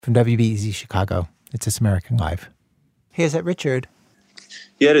From WBEZ Chicago, it's This American Life. Hey, is that Richard?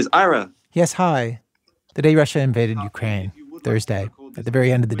 Yeah, it is. Ira. Yes, hi. The day Russia invaded Ukraine, Thursday, at the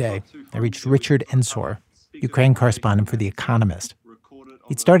very end of the day, I reached Richard Ensor, Ukraine correspondent for The Economist.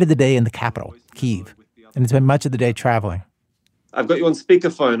 He'd started the day in the capital, Kyiv, and it's been much of the day traveling. I've got you on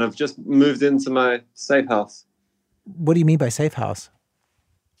speakerphone. I've just moved into my safe house. What do you mean by safe house?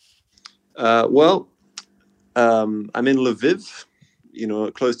 I'm in Lviv,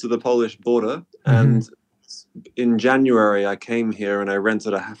 close to the Polish border. Mm-hmm. And in January, I came here and I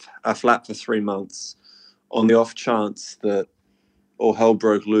rented a flat for 3 months on the off chance that all hell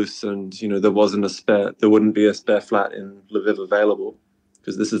broke loose and, there wouldn't be a spare flat in Lviv available,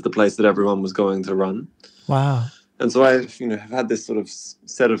 because this is the place that everyone was going to run. Wow. And so I've, have had this sort of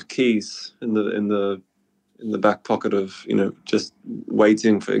set of keys in the back pocket of, just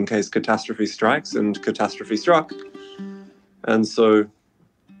waiting for in case catastrophe strikes, and catastrophe struck. And so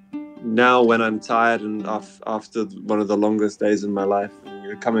now when I'm tired and after one of the longest days in my life,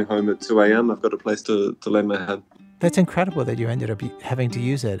 and coming home at 2 a.m., I've got a place to lay my head. That's incredible that you ended up having to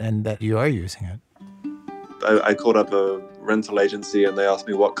use it and that you are using it. I called up a rental agency and they asked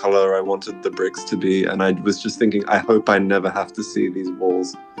me what color I wanted the bricks to be. And I was just thinking, I hope I never have to see these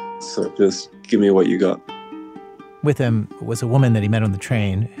walls. So just give me what you got. With him was a woman that he met on the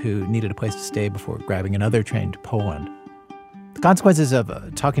train who needed a place to stay before grabbing another train to Poland. The consequences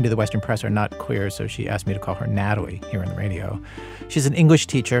of talking to the Western press are not clear, so she asked me to call her Natalie here on the radio. She's an English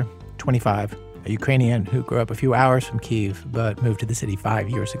teacher, 25, a Ukrainian who grew up a few hours from Kyiv but moved to the city 5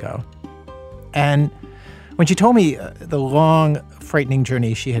 years ago. And when she told me the long, frightening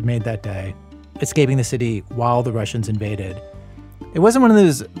journey she had made that day, escaping the city while the Russians invaded, it wasn't one of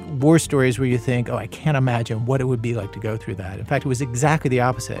those war stories where you think, oh, I can't imagine what it would be like to go through that. In fact, it was exactly the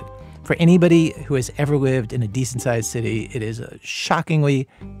opposite. For anybody who has ever lived in a decent-sized city, it is shockingly,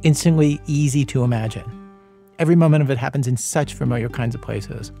 instantly easy to imagine. Every moment of it happens in such familiar kinds of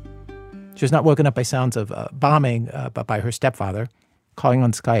places. She was not woken up by sounds of bombing, but by her stepfather calling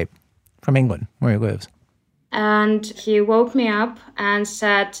on Skype from England, where he lives. And he woke me up and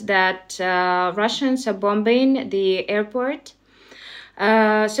said that Russians are bombing the airport.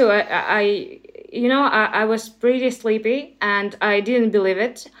 So I was pretty sleepy and I didn't believe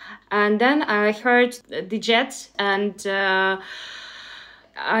it. And then I heard the jets and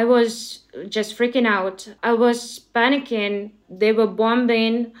I was just freaking out. I was panicking. They were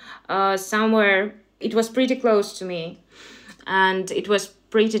bombing somewhere. It was pretty close to me and it was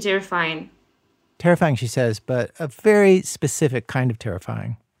pretty terrifying. Terrifying, she says, but a very specific kind of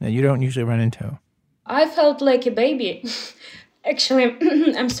terrifying that you don't usually run into. I felt like a baby. Actually,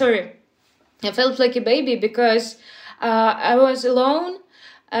 I'm sorry. I felt like a baby because I was alone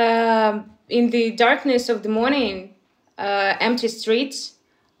in the darkness of the morning, empty streets,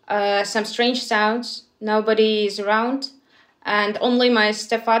 some strange sounds, nobody is around, and only my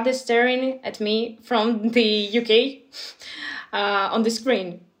stepfather staring at me from the UK on the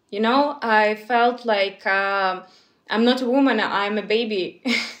screen. I felt like I'm not a woman, I'm a baby.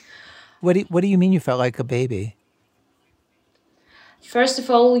 What do you mean you felt like a baby? First of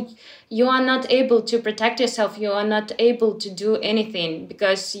all, you are not able to protect yourself. You are not able to do anything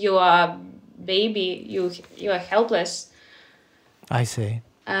because you are a baby. You are helpless. I see.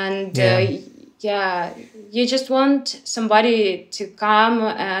 And you just want somebody to come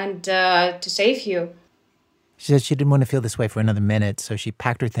and to save you. She said she didn't want to feel this way for another minute, so she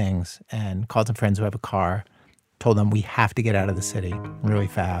packed her things and called some friends who have a car, told them we have to get out of the city really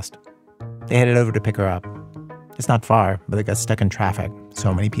fast. They headed over to pick her up. It's not far, but they got stuck in traffic.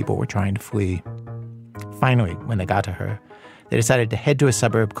 So many people were trying to flee. Finally, when they got to her, they decided to head to a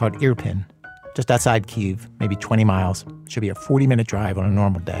suburb called Irpin, just outside Kyiv, maybe 20 miles. Should be a 40-minute drive on a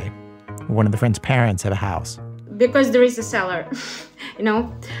normal day. One of the friend's parents had a house. Because there is a cellar,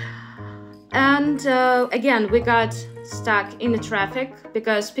 And again, we got stuck in the traffic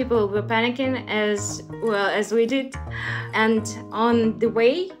because people were panicking as well as we did. And on the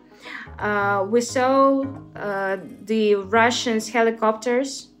way, we saw the Russians'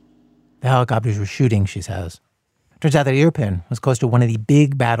 helicopters. The helicopters were shooting, she says. Turns out that Irpin was close to one of the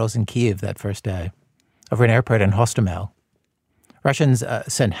big battles in Kyiv that first day, over an airport in Hostomel. Russians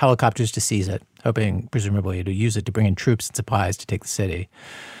sent helicopters to seize it, hoping, presumably, to use it to bring in troops and supplies to take the city.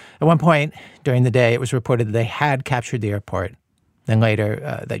 At one point during the day, it was reported that they had captured the airport. Then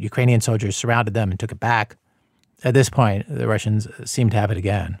later, that Ukrainian soldiers surrounded them and took it back. At this point, the Russians seemed to have it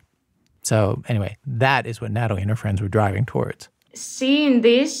again. So anyway, that is what Natalie and her friends were driving towards. Seeing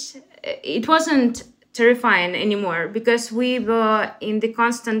this, it wasn't terrifying anymore because we were in the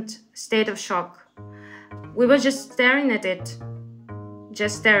constant state of shock. We were just staring at it.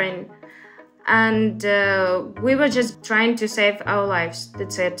 just staring. And we were just trying to save our lives.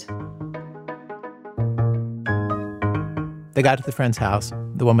 That's it. They got to the friend's house,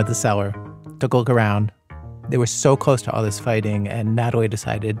 the one with the cellar, took a look around. They were so close to all this fighting, and Natalie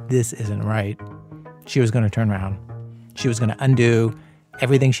decided this isn't right. She was going to turn around. She was going to undo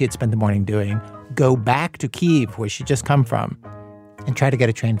everything she had spent the morning doing, go back to Kyiv, where she'd just come from, and try to get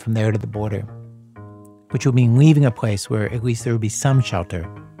a train from there to the border, which would mean leaving a place where at least there would be some shelter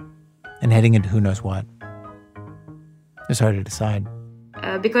and heading into who knows what. It's hard to decide.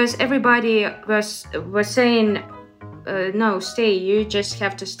 Because everybody was saying, no, stay, you just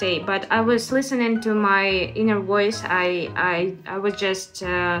have to stay. But I was listening to my inner voice. I was just,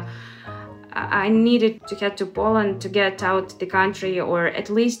 I needed to get to Poland to get out the country, or at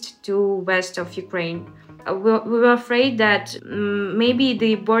least to west of Ukraine. We were afraid that maybe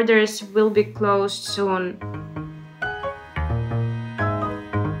the borders will be closed soon.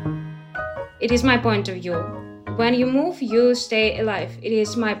 It is my point of view. When you move, you stay alive. It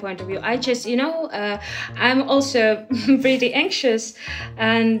is my point of view. I just, I'm also pretty anxious,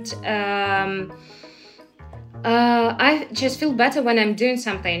 and I just feel better when I'm doing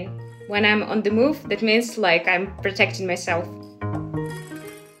something. When I'm on the move, that means like I'm protecting myself.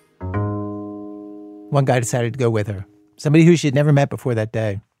 One guy decided to go with her, somebody who she had never met before that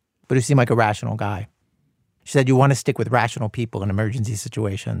day, but who seemed like a rational guy. She said you want to stick with rational people in emergency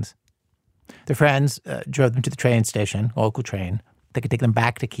situations. Their friends drove them to the train station, a local train. They could take them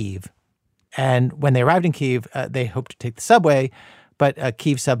back to Kyiv. And when they arrived in Kyiv, they hoped to take the subway, but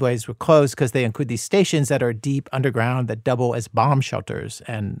Kyiv subways were closed because they include these stations that are deep underground that double as bomb shelters,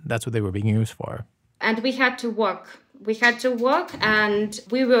 and that's what they were being used for. And we had to walk. And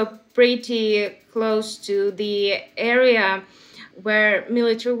we were pretty close to the area where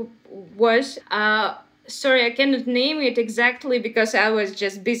military was. Sorry, I cannot name it exactly because I was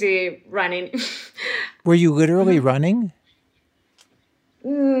just busy running. Were you literally running?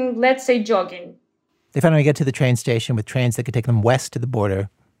 Let's say jogging. They finally get to the train station with trains that could take them west to the border.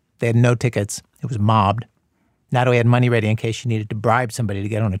 They had no tickets. It was mobbed. Natalie had money ready in case she needed to bribe somebody to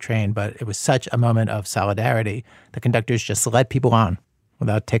get on a train, but it was such a moment of solidarity. The conductors just let people on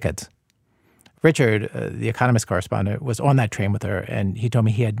without tickets. Richard, the Economist correspondent, was on that train with her, and he told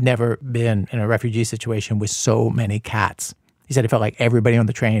me he had never been in a refugee situation with so many cats. He said it felt like everybody on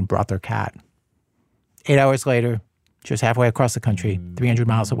the train brought their cat. 8 hours later, she was halfway across the country, 300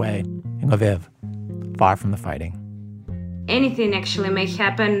 miles away, in Lviv, far from the fighting. Anything actually may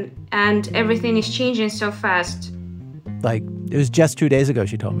happen, and everything is changing so fast. Like, it was just 2 days ago,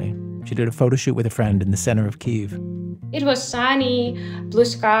 she told me. She did a photo shoot with a friend in the center of Kyiv. It was sunny, blue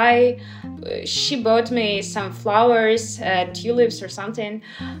sky. She bought me some flowers, tulips or something,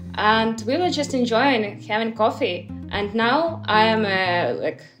 and we were just enjoying having coffee. And now I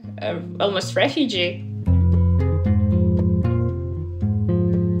am almost refugee.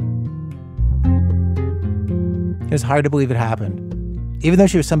 It was hard to believe it happened. Even though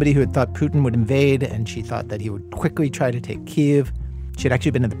she was somebody who had thought Putin would invade and she thought that he would quickly try to take Kyiv, she had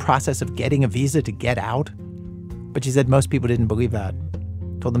actually been in the process of getting a visa to get out. But she said most people didn't believe that,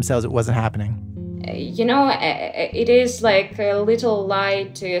 told themselves it wasn't happening. It is like a little lie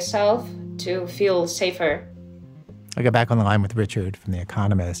to yourself to feel safer. I got back on the line with Richard from The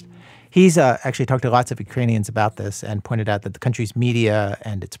Economist. He's actually talked to lots of Ukrainians about this and pointed out that the country's media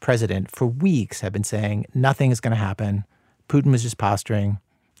and its president for weeks have been saying nothing is going to happen. Putin was just posturing.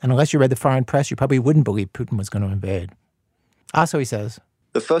 And unless you read the foreign press, you probably wouldn't believe Putin was going to invade. Also, he says,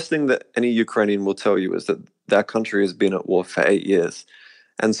 the first thing that any Ukrainian will tell you is that their country has been at war for 8 years.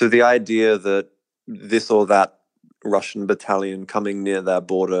 And so the idea that this or that Russian battalion coming near their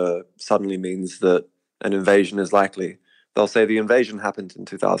border suddenly means that an invasion is likely. They'll say the invasion happened in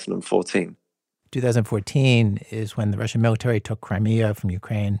 2014. 2014 is when the Russian military took Crimea from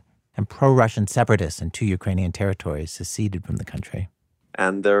Ukraine, and pro-Russian separatists in 2 Ukrainian territories seceded from the country.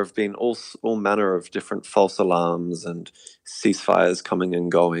 And there have been all manner of different false alarms and ceasefires coming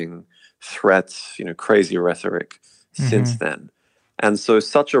and going, threats, crazy rhetoric since then. And so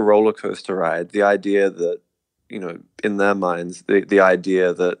such a roller coaster ride, the idea that, in their minds, the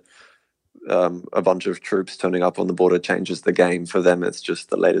idea that a bunch of troops turning up on the border changes the game. For them, it's just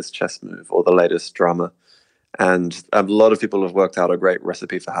the latest chess move or the latest drama. And a lot of people have worked out a great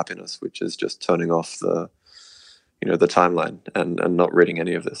recipe for happiness, which is just turning off the timeline and not reading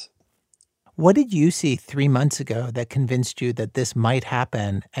any of this. What did you see 3 months ago that convinced you that this might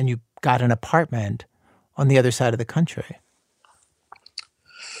happen and you got an apartment on the other side of the country?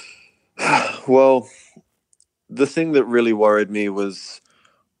 Well, the thing that really worried me was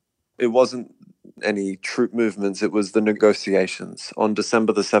it wasn't any troop movements. It was the negotiations. On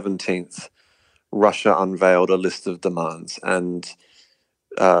December the 17th, Russia unveiled a list of demands, and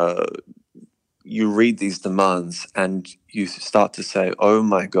you read these demands and you start to say, oh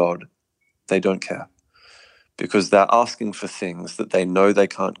my God, they don't care. Because they're asking for things that they know they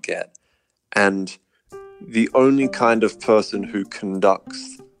can't get. And the only kind of person who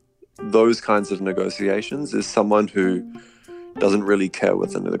conducts those kinds of negotiations is someone who doesn't really care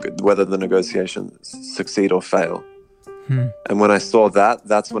whether the negotiations succeed or fail. And when I saw that,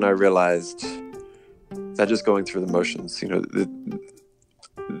 that's when I realized they're just going through the motions. You know,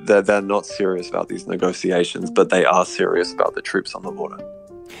 they're not serious about these negotiations, but they are serious about the troops on the border.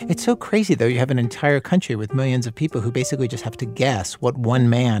 It's so crazy, though. You have an entire country with millions of people who basically just have to guess what one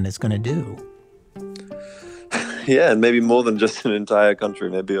man is going to do. Yeah, and maybe more than just an entire country,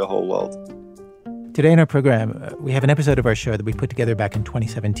 maybe a whole world. Today in our program, we have an episode of our show that we put together back in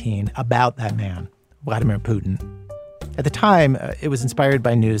 2017 about that man, Vladimir Putin. At the time, it was inspired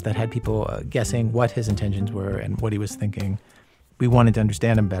by news that had people guessing what his intentions were and what he was thinking. We wanted to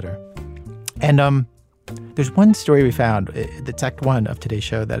understand him better. And there's one story we found that's Act 1 of today's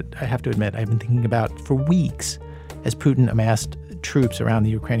show that I have to admit I've been thinking about for weeks as Putin amassed troops around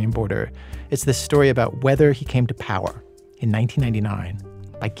the Ukrainian border. It's this story about whether he came to power in 1999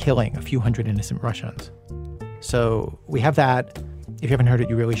 by killing a few hundred innocent Russians. So we have that. If you haven't heard it,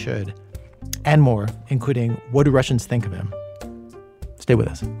 you really should. And more, including what do Russians think of him? Stay with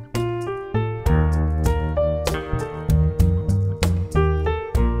us.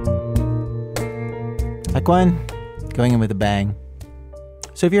 Act 1, going in with a bang.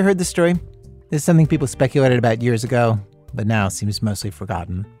 So have you heard this story? This is something people speculated about years ago, but now seems mostly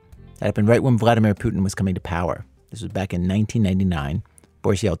forgotten. That happened right when Vladimir Putin was coming to power. This was back in 1999.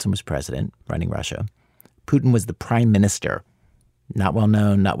 Boris Yeltsin was president, running Russia. Putin was the prime minister. Not well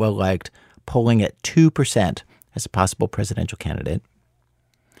known, not well liked, polling at 2% as a possible presidential candidate.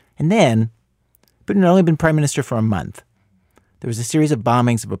 And then, Putin had only been prime minister for a month. There was a series of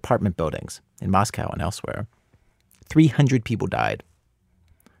bombings of apartment buildings in Moscow and elsewhere. 300 people died.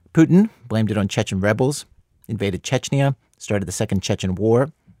 Putin blamed it on Chechen rebels, invaded Chechnya, started the Second Chechen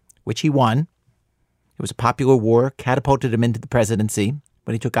War, which he won. It was a popular war, catapulted him into the presidency.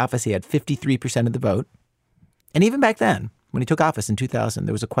 When he took office, he had 53% of the vote. And even back then, when he took office in 2000,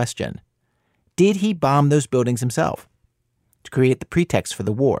 there was a question. Did he bomb those buildings himself to create the pretext for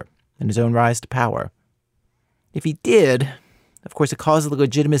the war and his own rise to power? If he did, of course, it calls the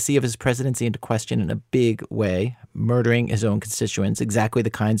legitimacy of his presidency into question in a big way, murdering his own constituents, exactly the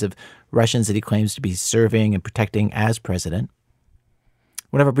kinds of Russians that he claims to be serving and protecting as president.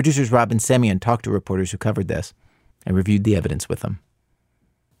 One of our producers, Robin Semyon, talked to reporters who covered this and reviewed the evidence with them.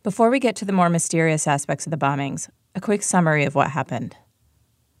 Before we get to the more mysterious aspects of the bombings, a quick summary of what happened.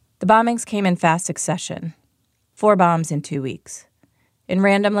 The bombings came in fast succession. 4 bombs in 2 weeks, in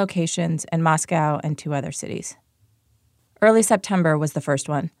random locations in Moscow and 2 other cities. Early September was the first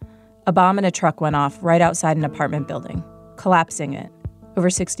one. A bomb in a truck went off right outside an apartment building, collapsing it. Over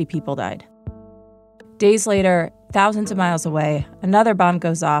 60 people died. Days later, thousands of miles away, another bomb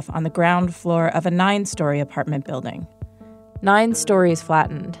goes off on the ground floor of a 9-story apartment building. 9 stories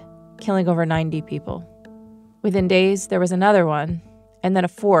flattened, killing over 90 people. Within days, there was another one, and then a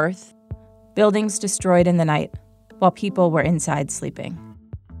 4th. Buildings destroyed in the night, while people were inside sleeping.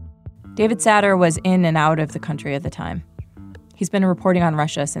 David Satter was in and out of the country at the time. He's been reporting on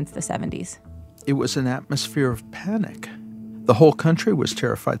Russia since the 70s. It was an atmosphere of panic. The whole country was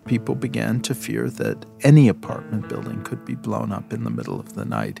terrified. People began to fear that any apartment building could be blown up in the middle of the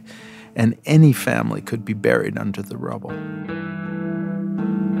night, and any family could be buried under the rubble.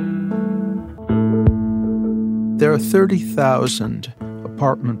 There are 30,000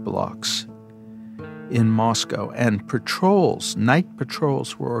 apartment blocks in Moscow, and night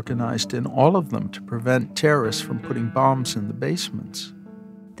patrols were organized in all of them to prevent terrorists from putting bombs in the basements.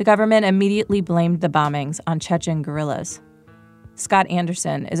 The government immediately blamed the bombings on Chechen guerrillas. Scott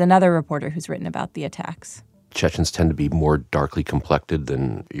Anderson is another reporter who's written about the attacks. Chechens tend to be more darkly complected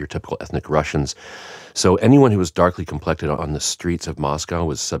than your typical ethnic Russians. So anyone who was darkly complected on the streets of Moscow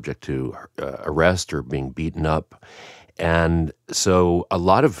was subject to arrest or being beaten up. And so a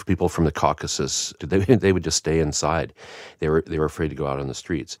lot of people from the Caucasus, they would just stay inside. They were afraid to go out on the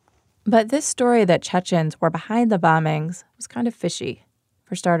streets. But this story that Chechens were behind the bombings was kind of fishy.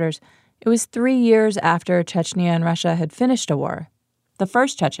 For starters, it was 3 years after Chechnya and Russia had finished a war, the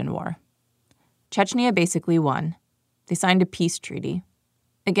First Chechen War. Chechnya basically won. They signed a peace treaty.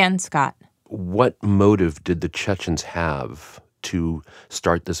 Again, Scott. What motive did the Chechens have to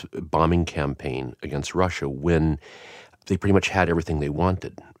start this bombing campaign against Russia when they pretty much had everything they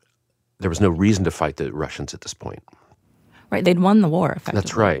wanted? There was no reason to fight the Russians at this point. Right, they'd won the war, effectively.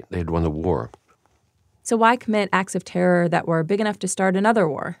 That's right. They had won the war. So why commit acts of terror that were big enough to start another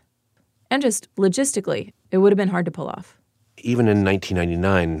war? And just logistically, it would have been hard to pull off. Even in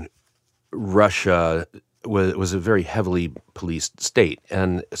 1999, Russia was a very heavily policed state.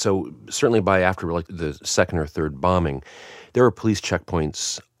 And so certainly by after like the second or third bombing, there were police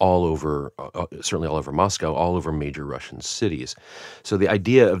checkpoints all over, certainly all over Moscow, all over major Russian cities. So the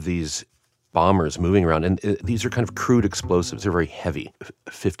idea of these bombers moving around, and these are kind of crude explosives. They're very heavy,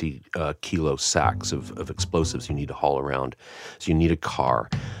 50-kilo sacks of explosives you need to haul around. So you need a car.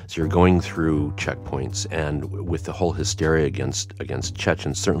 So you're going through checkpoints, and with the whole hysteria against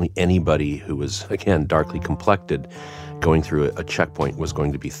Chechens, certainly anybody who was, again, darkly complected going through a checkpoint was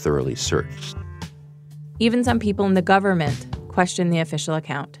going to be thoroughly searched. Even some people in the government questioned the official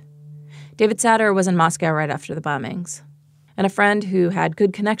account. David Satter was in Moscow right after the bombings. And a friend who had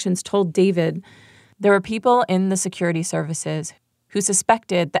good connections told David there were people in the security services who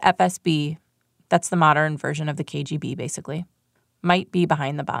suspected the FSB, that's the modern version of the KGB basically, might be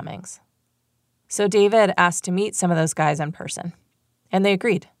behind the bombings. So David asked to meet some of those guys in person, and they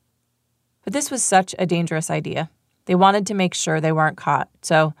agreed. But this was such a dangerous idea. They wanted to make sure they weren't caught,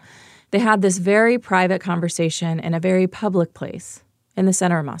 so they had this very private conversation in a very public place in the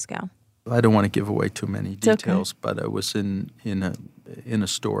center of Moscow. I don't want to give away too many details, but I was in a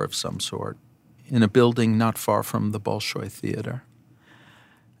store of some sort, in a building not far from the Bolshoi Theater.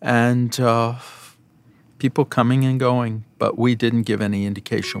 And people coming and going, but we didn't give any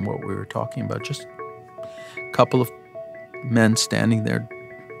indication what we were talking about. Just a couple of men standing there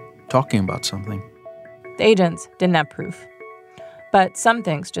talking about something. The agents didn't have proof, but some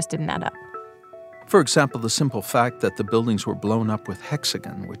things just didn't add up. For example, the simple fact that the buildings were blown up with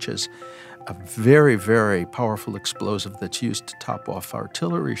hexagon, which is a very, very powerful explosive that's used to top off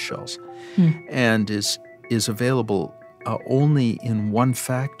artillery shells, and is available only in one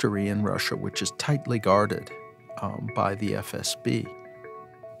factory in Russia, which is tightly guarded by the FSB.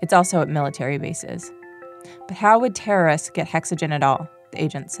 It's also at military bases. But how would terrorists get hexagen at all, the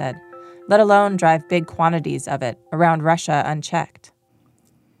agent said, let alone drive big quantities of it around Russia unchecked?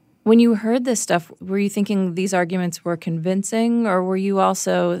 When you heard this stuff, were you thinking these arguments were convincing, or were you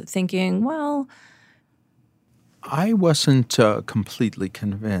also thinking, well... I wasn't completely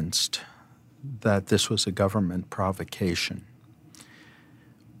convinced that this was a government provocation.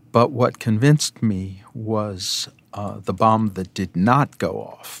 But what convinced me was the bomb that did not go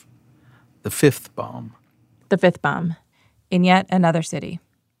off, the fifth bomb. The fifth bomb, in yet another city,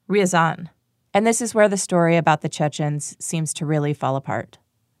 Ryazan. And this is where the story about the Chechens seems to really fall apart,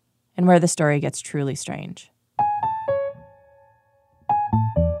 and where the story gets truly strange.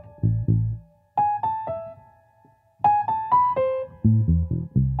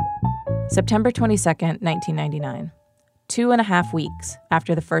 September 22nd, 1999. 2.5 weeks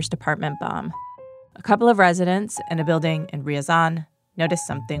after the first apartment bomb, a couple of residents in a building in Ryazan noticed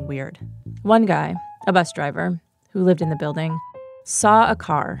something weird. One guy, a bus driver who lived in the building, saw a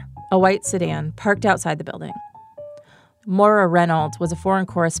car, a white sedan, parked outside the building. Maura Reynolds was a foreign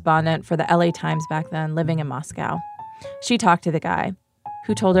correspondent for the LA Times back then, living in Moscow. She talked to the guy,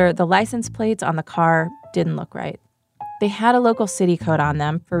 who told her the license plates on the car didn't look right. They had a local city code on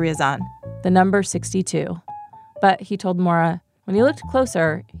them for Ryazan, the number 62. But he told Maura, when he looked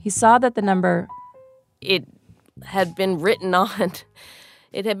closer, he saw that the number... It had been written on.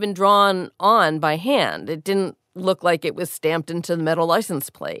 It had been drawn on by hand. It didn't look like it was stamped into the metal license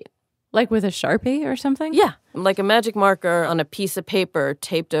plate. Like with a Sharpie or something? Yeah, like a magic marker on a piece of paper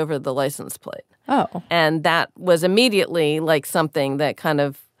taped over the license plate. Oh. And that was immediately like something that kind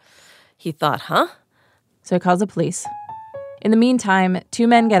of, he thought, huh? So he calls the police. In the meantime, 2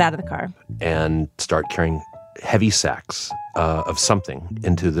 men get out of the car. And start carrying heavy sacks of something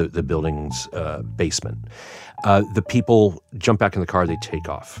into the building's basement. The people jump back in the car, they take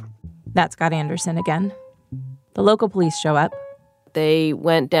off. That's Scott Anderson again. The local police show up. They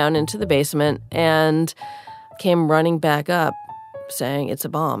went down into the basement and came running back up saying, it's a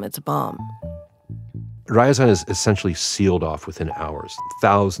bomb, it's a bomb. Ryazan is essentially sealed off within hours.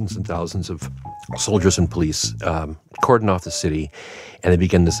 Thousands and thousands of soldiers and police cordon off the city, and they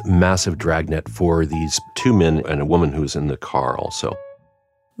begin this massive dragnet for these 2 men and a woman who's in the car also.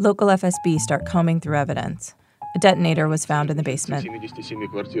 Local FSB start combing through evidence. A detonator was found in the basement. Here's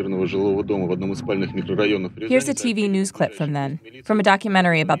a TV news clip from then, from a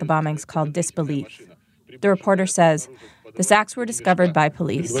documentary about the bombings called Disbelief. The reporter says, the sacks were discovered by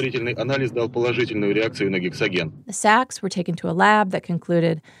police. The sacks were taken to a lab that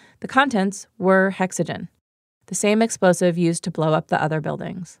concluded the contents were hexagen, the same explosive used to blow up the other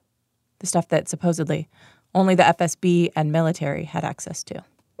buildings. the stuff that supposedly only the FSB and military had access to.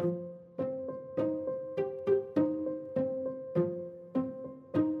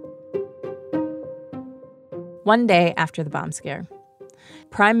 One day after the bomb scare,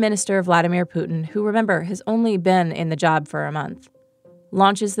 Prime Minister Vladimir Putin, who, remember, has only been in the job for a month,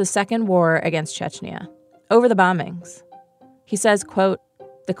 launches the second war against Chechnya over the bombings. He says, quote,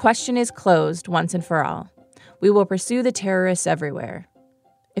 "The question is closed once and for all. We will pursue the terrorists everywhere.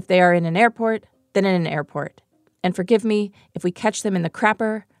 If they are in an airport, then in an airport. And forgive me, if we catch them in the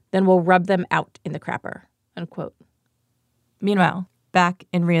crapper, then we'll rub them out in the crapper," unquote. Meanwhile, back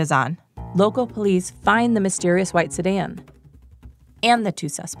in Ryazan, local police find the mysterious white sedan and the two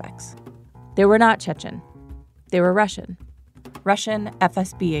suspects. They were not Chechen. They were Russian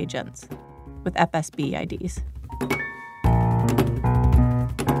FSB agents with FSB IDs.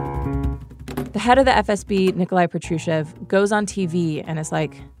 The head of the FSB, Nikolai Patrushev, goes on TV and is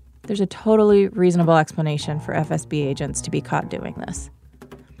like, there's a totally reasonable explanation for FSB agents to be caught doing this.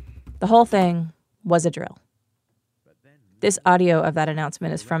 The whole thing was a drill. This audio of that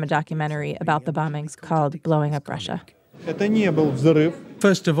announcement is from a documentary about the bombings called Blowing Up Russia.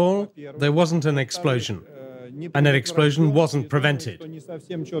 First of all, there wasn't an explosion, and an explosion wasn't prevented.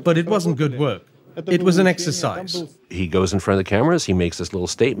 But it wasn't good work. It was an exercise. He goes in front of the cameras, he makes this little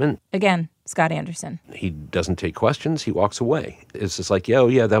statement. Again, Scott Anderson. He doesn't take questions, he walks away. It's just like,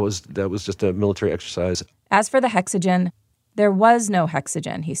 yeah, that was just a military exercise. As for the hexogen, there was no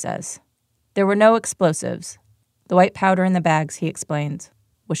hexogen, he says. There were no explosives. The white powder in the bags, he explains,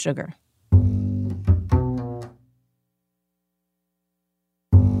 was sugar.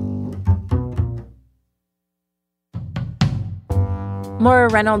 Maura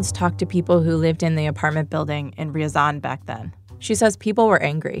Reynolds talked to people who lived in the apartment building in Ryazan back then. She says people were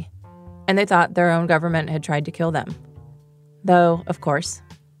angry, and they thought their own government had tried to kill them. Though, of course,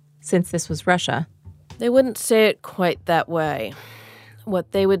 since this was Russia, they wouldn't say it quite that way.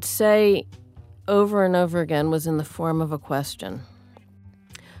 What they would say over and over again was in the form of a question.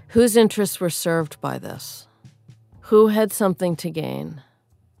 Whose interests were served by this? Who had something to gain?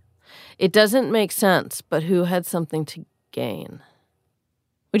 It doesn't make sense, but who had something to gain?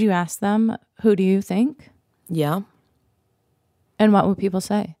 Would you ask them, who do you think? Yeah. And what would people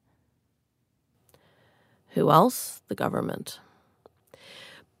say? Who else? The government.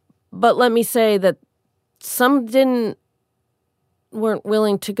 But let me say that some weren't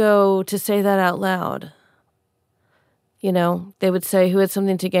willing to go to say that out loud. You know, they would say who had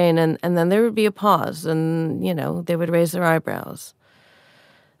something to gain, and then there would be a pause, and, you know, they would raise their eyebrows.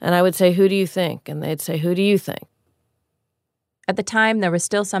 And I would say, who do you think? And they'd say, who do you think? At the time, there was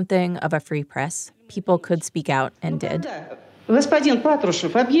still something of a free press. People could speak out and did. This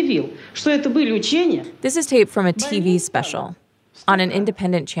is tape from a TV special on an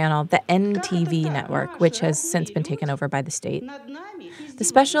independent channel, the NTV network, which has since been taken over by the state. The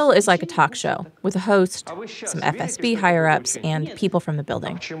special is like a talk show with a host, some FSB higher-ups, and people from the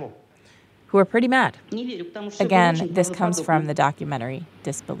building who are pretty mad. Again, this comes from the documentary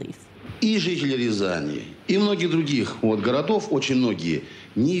Disbelief. He's saying,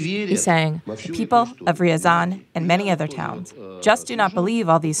 the people of Ryazan and many other towns just do not believe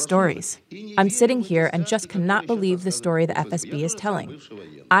all these stories. I'm sitting here and just cannot believe the story the FSB is telling.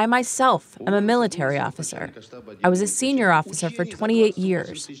 I myself am a military officer. I was a senior officer for 28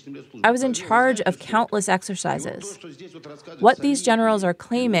 years. I was in charge of countless exercises. What these generals are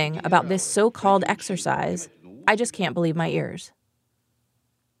claiming about this so-called exercise, I just can't believe my ears.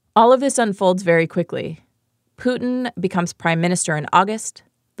 All of this unfolds very quickly. Putin becomes prime minister in August.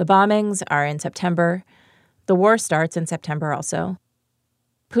 The bombings are in September. The war starts in September also.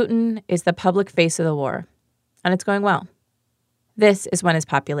 Putin is the public face of the war, and it's going well. This is when his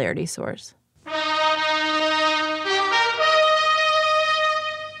popularity soars.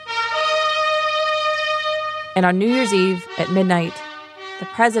 And on New Year's Eve at midnight, the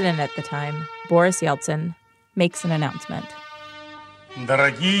president at the time, Boris Yeltsin, makes an announcement.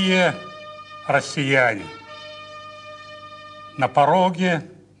 Дорогие россияне, на пороге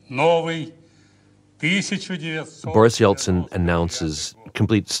новый 1900... Boris Yeltsin announces,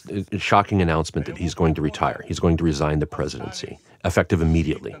 completes a shocking announcement that he's going to retire. He's going to resign the presidency, effective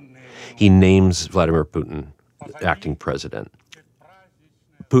immediately. He names Vladimir Putin acting president.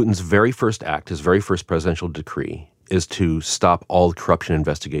 Putin's very first act, his very first presidential decree, is to stop all corruption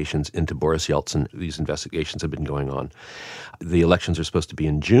investigations into Boris Yeltsin. These investigations have been going on. The elections are supposed to be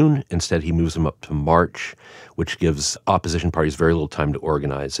in June. Instead, he moves them up to March, which gives opposition parties very little time to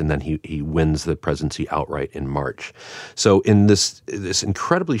organize. And then he wins the presidency outright in March. So in this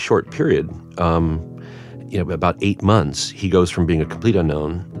incredibly short period, about 8 months, he goes from being a complete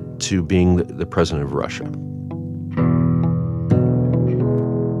unknown to being the president of Russia.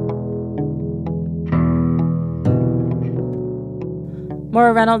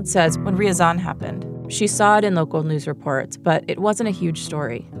 Maura Reynolds says when Ryazan happened, she saw it in local news reports, but it wasn't a huge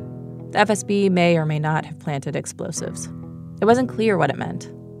story. The FSB may or may not have planted explosives. It wasn't clear what it meant,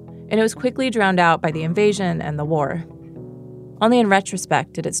 and it was quickly drowned out by the invasion and the war. Only in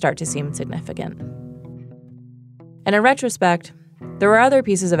retrospect did it start to seem significant. And in retrospect, there were other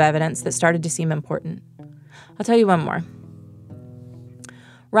pieces of evidence that started to seem important. I'll tell you one more.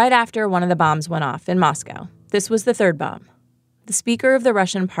 Right after one of the bombs went off in Moscow, this was the third bomb, the Speaker of the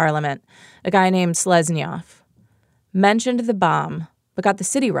Russian Parliament, a guy named Seleznyov, mentioned the bomb but got the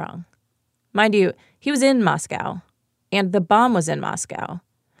city wrong. Mind you, he was in Moscow, and the bomb was in Moscow,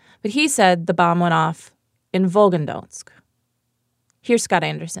 but he said the bomb went off in Volgodonsk. Here's Scott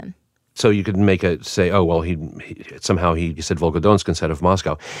Anderson. So you could say, oh, well, he somehow said Volgodonsk instead of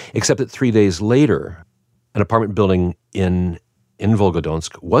Moscow, except that 3 days later, an apartment building in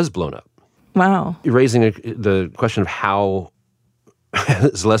Volgodonsk was blown up. Wow. Raising the question of how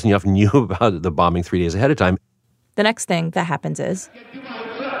Seleznyov knew about the bombing 3 days ahead of time. The next thing that happens is,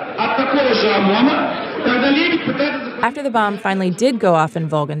 after the bomb finally did go off in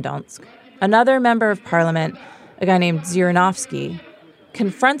Volgodonsk, another member of parliament, a guy named Zhirinovsky,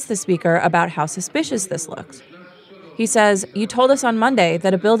 confronts the speaker about how suspicious this looked. He says, "You told us on Monday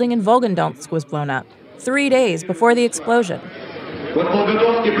that a building in Volgodonsk was blown up, 3 days before the explosion."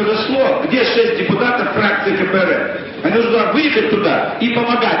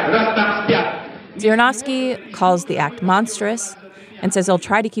 Zhirinovsky calls the act monstrous and says he'll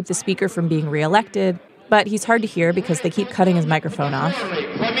try to keep the speaker from being reelected, but he's hard to hear because they keep cutting his microphone off.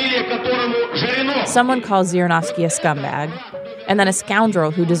 Someone calls Zhirinovsky a scumbag, and then a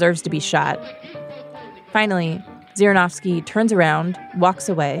scoundrel who deserves to be shot. Finally, Zhirinovsky turns around, walks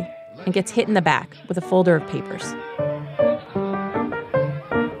away, and gets hit in the back with a folder of papers.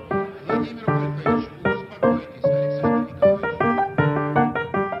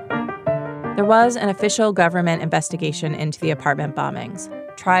 There was an official government investigation into the apartment bombings.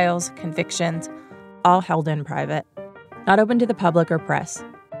 Trials, convictions, all held in private, not open to the public or press.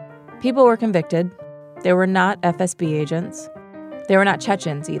 People were convicted. They were not FSB agents. They were not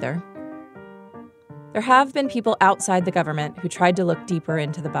Chechens either. There have been people outside the government who tried to look deeper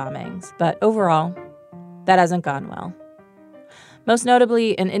into the bombings, but overall, that hasn't gone well. Most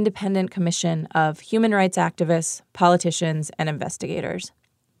notably, an independent commission of human rights activists, politicians, and investigators.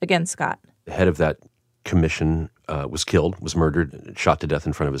 Again, Scott. The head of that commission was killed, was murdered, shot to death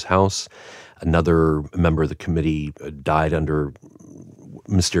in front of his house. Another member of the committee died under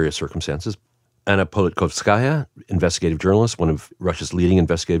mysterious circumstances. Anna Politkovskaya, investigative journalist, one of Russia's leading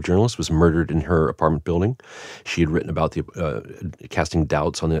investigative journalists, was murdered in her apartment building. She had written about the casting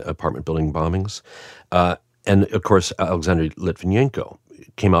doubts on the apartment building bombings. And, of course, Alexander Litvinenko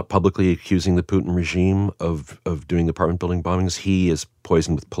came out publicly accusing the Putin regime of doing the apartment building bombings. He is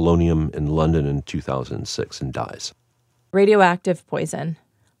poisoned with polonium in London in 2006 and dies. Radioactive poison,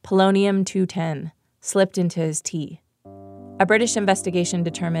 polonium-210, slipped into his tea. A British investigation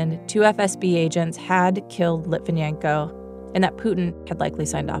determined 2 FSB agents had killed Litvinenko and that Putin had likely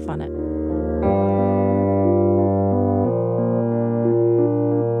signed off on it.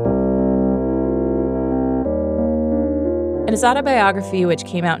 In his autobiography, which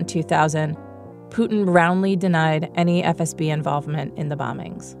came out in 2000, Putin roundly denied any FSB involvement in the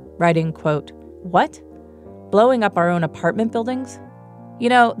bombings, writing, quote, "What? Blowing up our own apartment buildings? You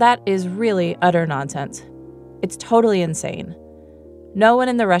know, that is really utter nonsense. It's totally insane. No one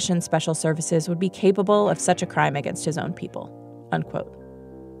in the Russian special services would be capable of such a crime against his own people," unquote.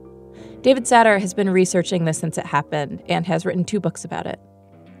 David Satter has been researching this since it happened and has written 2 books about it.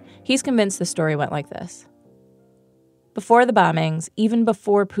 He's convinced the story went like this. Before the bombings, even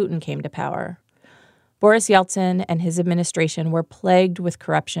before Putin came to power, Boris Yeltsin and his administration were plagued with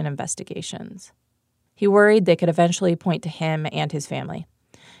corruption investigations. He worried they could eventually point to him and his family,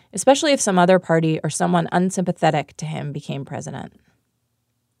 especially if some other party or someone unsympathetic to him became president.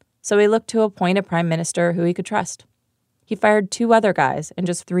 So he looked to appoint a prime minister who he could trust. He fired 2 other guys in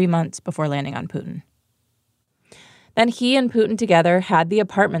just 3 months before landing on Putin. Then he and Putin together had the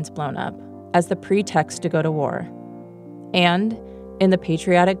apartments blown up as the pretext to go to war. And, in the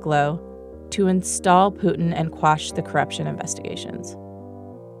patriotic glow, to install Putin and quash the corruption investigations.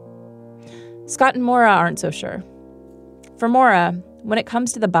 Scott and Maura aren't so sure. For Maura, when it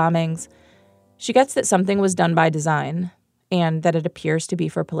comes to the bombings, she gets that something was done by design and that it appears to be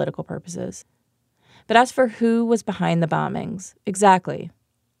for political purposes. But as for who was behind the bombings, exactly,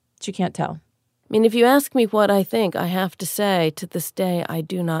 she can't tell. mean, if you ask me what I think, I have to say, to this day, I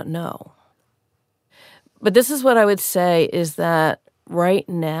do not know. But this is what I would say is that right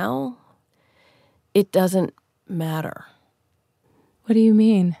now, it doesn't matter. What do you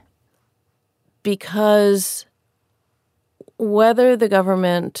mean? Because whether the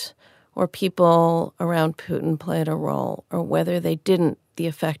government or people around Putin played a role or whether they didn't, the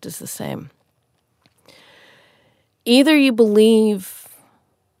effect is the same. Either you believe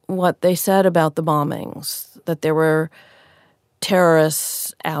what they said about the bombings, that there were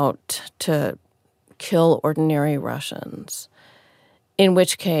terrorists out to kill ordinary Russians, in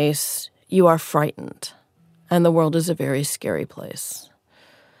which case you are frightened and the world is a very scary place.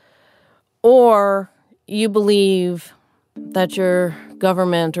 Or you believe that your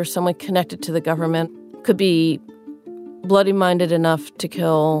government or someone connected to the government could be bloody-minded enough to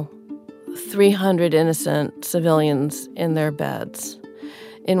kill 300 innocent civilians in their beds,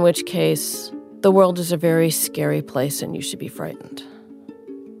 in which case the world is a very scary place and you should be frightened.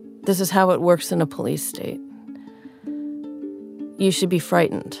 This is how it works in a police state. You should be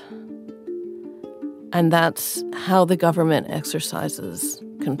frightened. And that's how the government exercises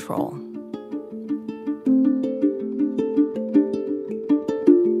control.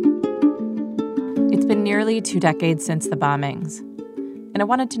 It's been nearly 2 decades since the bombings. And I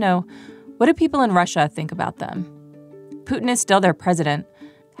wanted to know, what do people in Russia think about them? Putin is still their president.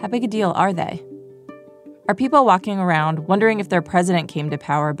 How big a deal are they? Are people walking around wondering if their president came to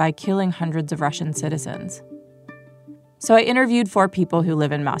power by killing hundreds of Russian citizens? So I interviewed 4 people who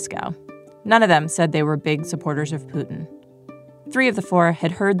live in Moscow. None of them said they were big supporters of Putin. 3 of the 4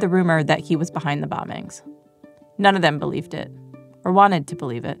 had heard the rumor that he was behind the bombings. None of them believed it, or wanted to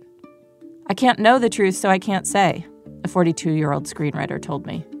believe it. I can't know the truth, so I can't say, a 42-year-old screenwriter told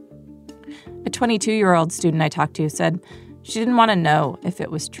me. A 22-year-old student I talked to said she didn't want to know if it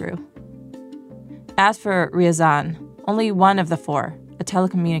was true. As for Ryazan, only one of the 4, a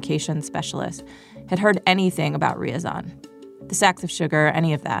telecommunications specialist, had heard anything about Ryazan. The sacks of sugar,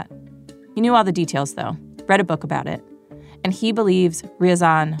 any of that. He knew all the details, though, read a book about it. And he believes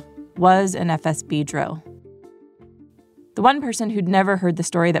Ryazan was an FSB drill. The one person who'd never heard the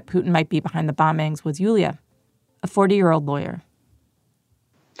story that Putin might be behind the bombings was Yulia, a 40-year-old lawyer.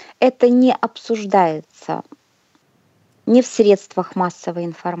 Это не обсуждается ни в средствах массовой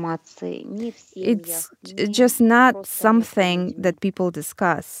информации, ни в семьях. It's just not something that people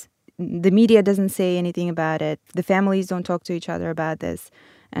discuss. The media doesn't say anything about it. The families don't talk to each other about this,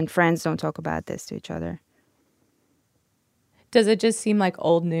 and friends don't talk about this to each other. Does it just seem like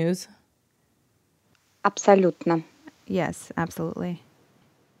old news? Абсолютно. Yes, absolutely.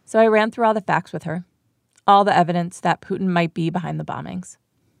 So I ran through all the facts with her, all the evidence that Putin might be behind the bombings.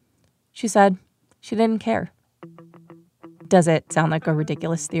 She said she didn't care. Does it sound like a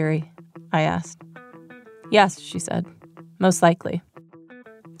ridiculous theory? I asked. Yes, she said. Most likely.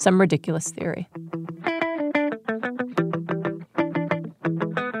 Some ridiculous theory.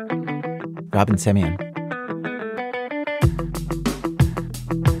 Robin Semyon.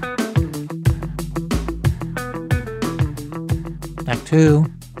 Act 2,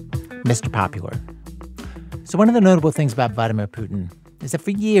 Mr. Popular. So one of the notable things about Vladimir Putin is that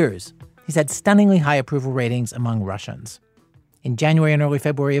for years, he's had stunningly high approval ratings among Russians. In January and early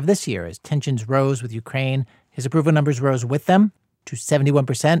February of this year, as tensions rose with Ukraine, his approval numbers rose with them to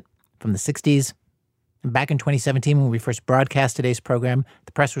 71% from the 60s. And back in 2017, when we first broadcast today's program,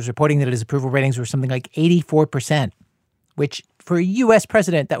 the press was reporting that his approval ratings were something like 84%, which for a U.S.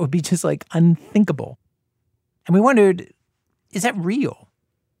 president, that would be just like unthinkable. And we wondered, is that real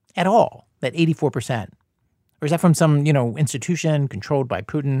at all, that 84%? Or is that from some, institution controlled by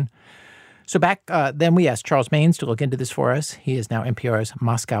Putin? So back then we asked Charles Maynes to look into this for us. He is now NPR's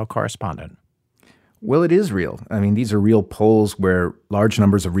Moscow correspondent. Well, it is real. I mean, these are real polls where large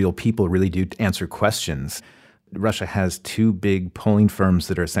numbers of real people really do answer questions. Russia has 2 big polling firms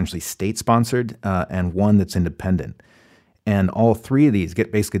that are essentially state-sponsored and one that's independent. And all 3 of these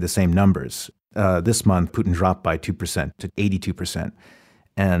get basically the same numbers. This month, Putin dropped by 2% to 82%.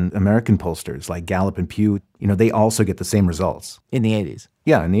 And American pollsters like Gallup and Pew, they also get the same results. In the 80s?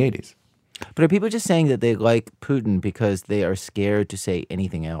 Yeah, in the 80s. But are people just saying that they like Putin because they are scared to say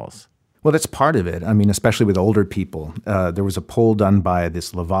anything else? Well, that's part of it. I mean, especially with older people. There was a poll done by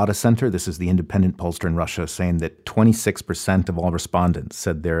this Levada Center. This is the independent pollster in Russia, saying that 26% of all respondents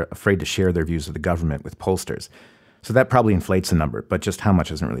said they're afraid to share their views of the government with pollsters. So that probably inflates the number, but just how much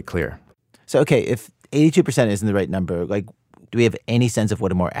isn't really clear. So, okay, if 82% isn't the right number, do we have any sense of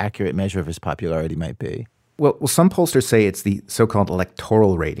what a more accurate measure of his popularity might be? Well, some pollsters say it's the so-called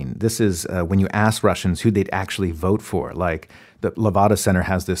electoral rating. This is when you ask Russians who they'd actually vote for. Like the Levada Center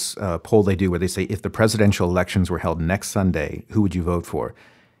has this poll they do where they say, if the presidential elections were held next Sunday, who would you vote for?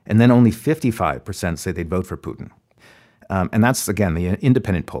 And then only 55% say they'd vote for Putin. And that's, again, the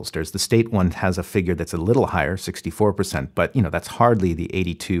independent pollsters. The state one has a figure that's a little higher, 64%, but, that's hardly the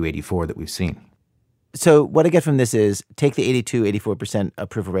 82, 84 that we've seen. So what I get from this is take the 82, 84%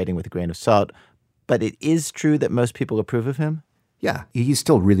 approval rating with a grain of salt, but it is true that most people approve of him? Yeah, he's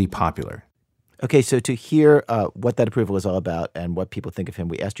still really popular. Okay, so to hear what that approval is all about and what people think of him,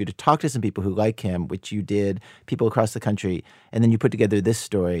 we asked you to talk to some people who like him, which you did, people across the country, and then you put together this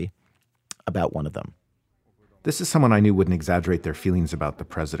story about one of them. This is someone I knew wouldn't exaggerate their feelings about the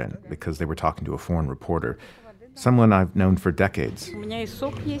president because they were talking to a foreign reporter, someone I've known for decades.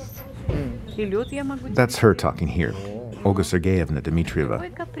 That's her talking here, Olga Sergeyevna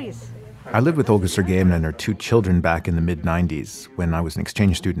Dmitrieva. I lived with Olga Sergeyevna and her 2 children back in the mid-90s when I was an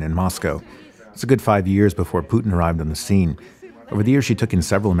exchange student in Moscow. It's a good 5 years before Putin arrived on the scene. Over the years, she took in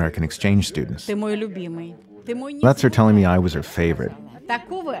several American exchange students. That's her telling me I was her favorite.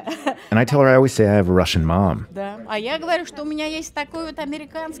 And I tell her I always say I have a Russian mom.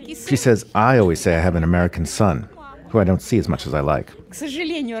 She says I always say I have an American son, who I don't see as much as I like.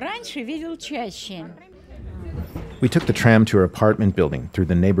 We took the tram to her apartment building through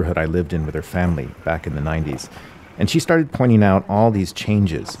the neighborhood I lived in with her family back in the 90s. And she started pointing out all these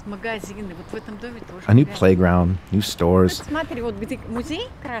changes. A new playground, new stores.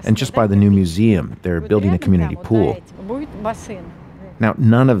 And just by the new museum, they're building a community pool. Now,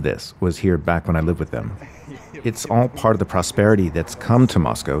 none of this was here back when I lived with them. It's all part of the prosperity that's come to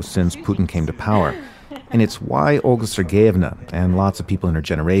Moscow since Putin came to power. And it's why Olga Sergeyevna and lots of people in her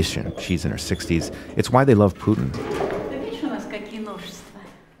generation, she's in her 60s, it's why they love Putin.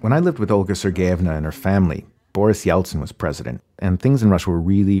 When I lived with Olga Sergeyevna and her family, Boris Yeltsin was president, and things in Russia were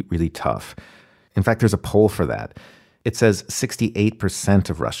really, really tough. In fact, there's a poll for that. It says 68%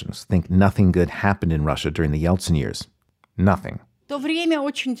 of Russians think nothing good happened in Russia during the Yeltsin years. Nothing. Olga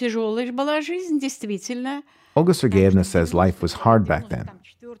Sergeyevna says life was hard back then.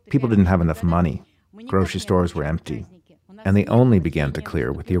 People didn't have enough money. Grocery stores were empty. And they only began to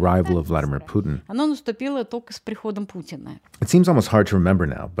clear with the arrival of Vladimir Putin. It seems almost hard to remember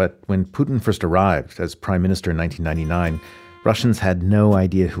now, but when Putin first arrived as prime minister in 1999, Russians had no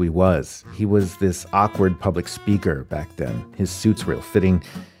idea who he was. He was this awkward public speaker back then. His suits were ill-fitting.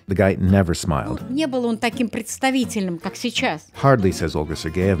 The guy never smiled. Hardly, says Olga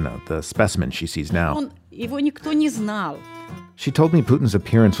Sergeyevna, the specimen she sees now. She told me Putin's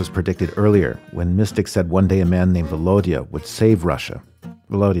appearance was predicted earlier when mystics said one day a man named Volodya would save Russia.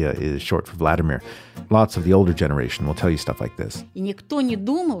 Volodya is short for Vladimir. Lots of the older generation will tell you stuff like this.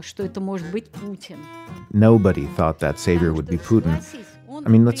 Nobody thought that savior would be Putin. I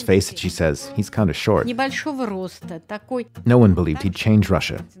mean, let's face it, she says, he's kind of short. No one believed he'd change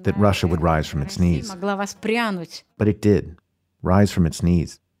Russia, that Russia would rise from its knees. But it did, rise from its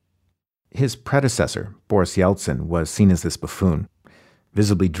knees. His predecessor, Boris Yeltsin, was seen as this buffoon,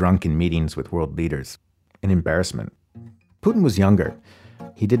 visibly drunk in meetings with world leaders, an embarrassment. Putin was younger.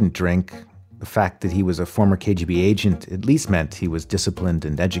 He didn't drink. The fact that he was a former KGB agent at least meant he was disciplined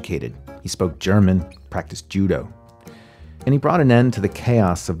and educated. He spoke German, practiced judo. And he brought an end to the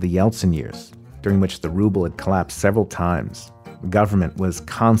chaos of the Yeltsin years, during which the ruble had collapsed several times. The government was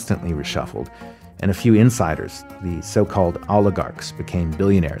constantly reshuffled, and a few insiders, the so-called oligarchs, became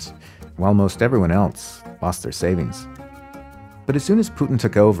billionaires, while most everyone else lost their savings. But as soon as Putin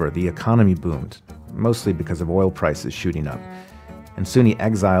took over, the economy boomed, mostly because of oil prices shooting up. And soon he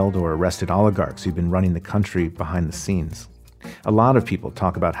exiled or arrested oligarchs who'd been running the country behind the scenes. A lot of people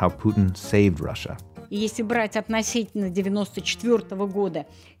talk about how Putin saved Russia. Если брать относительно 1994 года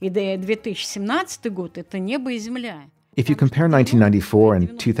и 2017 год, это небо и земля. If you compare 1994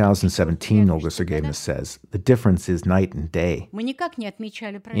 and 2017, Olga Sergeyevna says, the difference is night and day. Мы никак не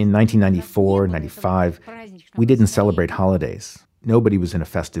отмечали праздники. In 1994, 95, we didn't celebrate holidays. Nobody was in a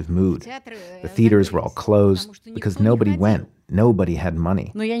festive mood. The theaters were all closed because nobody went. Nobody had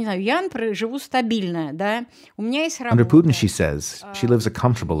money. Но я не знаю, я, например, живу стабильно, да? У меня есть работа. Under Putin, she says, she lives a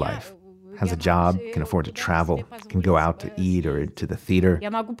comfortable life. Has a job, can afford to travel, can go out to eat or to the theater.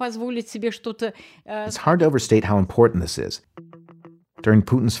 Я могу позволить себе что-то. It's hard to overstate how important this is. During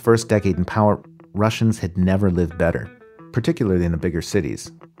Putin's first decade in power, Russians had never lived better, particularly in the bigger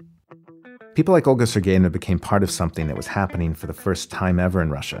cities. People like Olga Sergeyevna became part of something that was happening for the first time ever in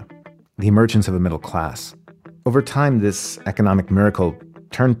Russia, the emergence of a middle class. Over time, this economic miracle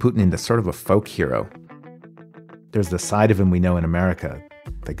turned Putin into sort of a folk hero. There's the side of him we know in America,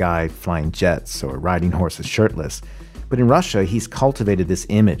 the guy flying jets or riding horses shirtless. But in Russia, he's cultivated this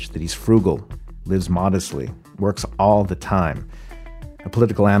image that he's frugal, lives modestly, works all the time. A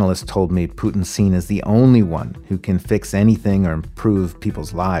political analyst told me Putin's seen as the only one who can fix anything or improve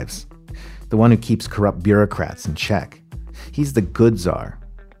people's lives, the one who keeps corrupt bureaucrats in check. He's the good czar.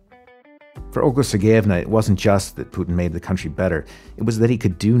 For Olga Sergeyevna, it wasn't just that Putin made the country better, it was that he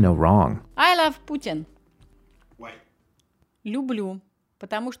could do no wrong. I love Putin. Why? Люблю.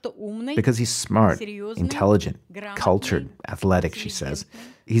 Because he's smart, intelligent, cultured, athletic, she says.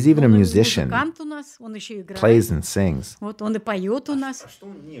 He's even a musician, plays and sings. I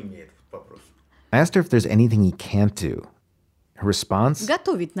asked her if there's anything he can't do. Her response?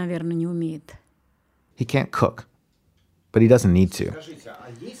 He can't cook, but he doesn't need to.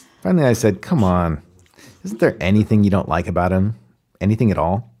 Finally, I said, come on, isn't there anything you don't like about him? Anything at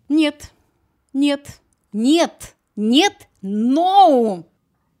all? Нет, нет, нет, нет, no!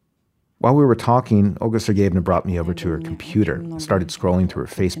 While we were talking, Olga Sergeyevna brought me over to her computer and started scrolling through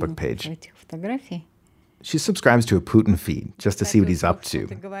her Facebook page. She subscribes to a Putin feed just to see what he's up to.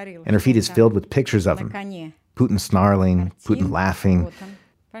 And her feed is filled with pictures of him. Putin snarling, Putin laughing.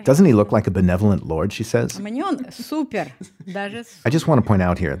 Doesn't he look like a benevolent lord, she says? I just want to point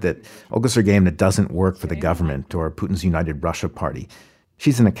out here that Olga Sergeyevna doesn't work for the government or Putin's United Russia Party.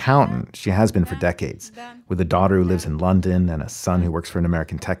 She's an accountant. She has been for decades, with a daughter who lives in London and a son who works for an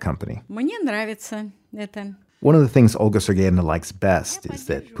American tech company. One of the things Olga Sergeyevna likes best is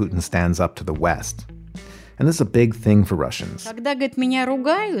that Putin stands up to the West. And this is a big thing for Russians. As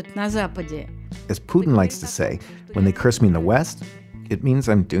Putin likes to say, when they curse me in the West, it means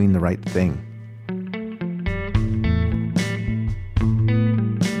I'm doing the right thing.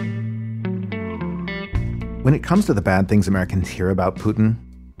 When it comes to the bad things Americans hear about Putin,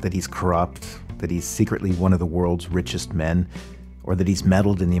 that he's corrupt, that he's secretly one of the world's richest men, or that he's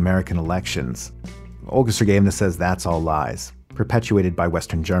meddled in the American elections, Olga Sergeyevna says that's all lies, perpetuated by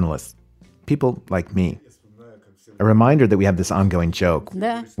Western journalists, people like me. A reminder that we have this ongoing joke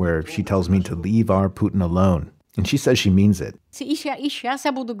where she tells me to leave our Putin alone, and she says she means it.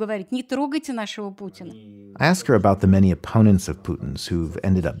 I ask her about the many opponents of Putin's who've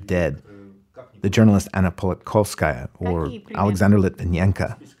ended up dead. The journalist Anna Politkovskaya, or Alexander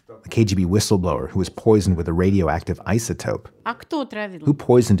Litvinenko, a KGB whistleblower who was poisoned with a radioactive isotope. Who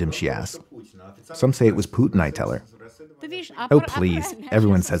poisoned him, she asks. Some say it was Putin, I tell her. Oh, please,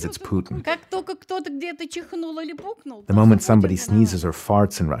 everyone says it's Putin. The moment somebody sneezes or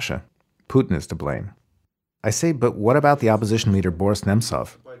farts in Russia, Putin is to blame. I say, but what about the opposition leader Boris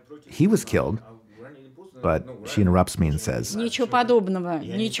Nemtsov? He was killed. But she interrupts me and says, Nothing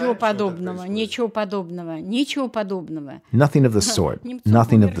of the sort.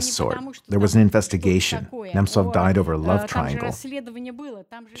 Nothing of the sort. There was an investigation. Nemtsov died over a love triangle.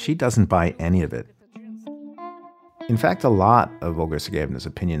 She doesn't buy any of it. In fact, a lot of Olga Sergeyevna's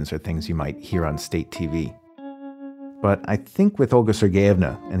opinions are things you might hear on state TV. But I think with Olga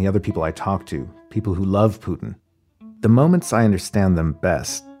Sergeyevna and the other people I talk to, people who love Putin, the moments I understand them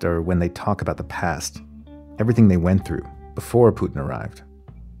best are when they talk about the past. Everything they went through before Putin arrived.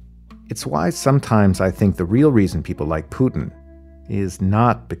 It's why sometimes I think the real reason people like Putin is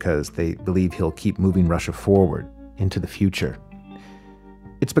not because they believe he'll keep moving Russia forward into the future.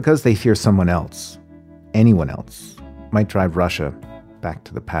 It's because they fear someone else, anyone else, might drive Russia back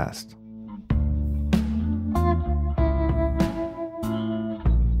to the past.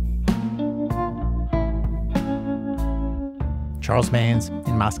 Charles Maines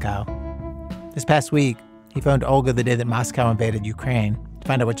in Moscow. This past week, he phoned Olga the day that Moscow invaded Ukraine to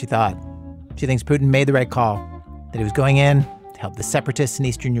find out what she thought. She thinks Putin made the right call, that he was going in to help the separatists in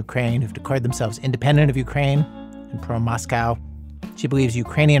eastern Ukraine who've declared themselves independent of Ukraine and pro-Moscow. She believes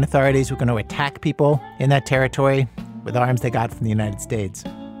Ukrainian authorities were going to attack people in that territory with arms they got from the United States.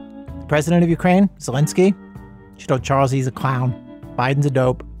 The president of Ukraine, Zelensky, she told Charles he's a clown. Biden's a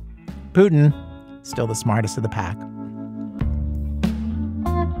dope. Putin, still the smartest of the pack.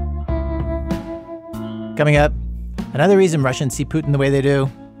 Coming up, another reason Russians see Putin the way they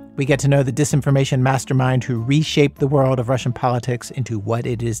do. We get to know the disinformation mastermind who reshaped the world of Russian politics into what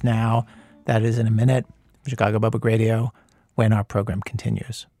it is now. That is in a minute from Chicago Public Radio when our program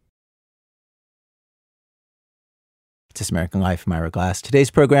continues. It's This American Life. I'm Ira Glass. Today's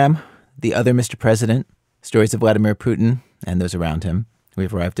program, The Other Mr. President, stories of Vladimir Putin and those around him.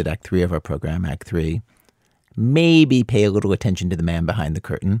 We've arrived at Act 3 of our program, Act 3. Maybe pay a little attention to the man behind the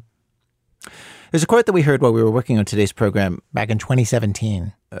curtain. There's a quote that we heard while we were working on today's program back in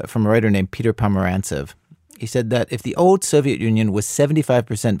 2017 from a writer named Peter Pomerantsev. He said that if the old Soviet Union was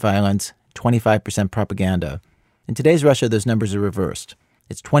 75% violence, 25% propaganda, in today's Russia, those numbers are reversed.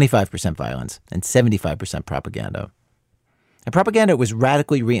 It's 25% violence and 75% propaganda. And propaganda was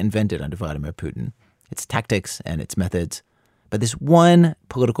radically reinvented under Vladimir Putin, its tactics and its methods. But this one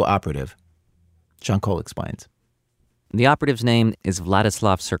political operative, Sean Cole explains. The operative's name is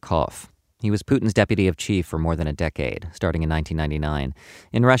Vladislav Surkov. He was Putin's deputy of chief for more than a decade, starting in 1999.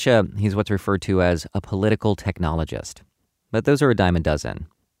 In Russia, he's what's referred to as a political technologist. But those are a dime a dozen.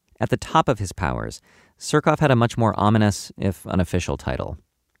 At the top of his powers, Surkov had a much more ominous, if unofficial, title.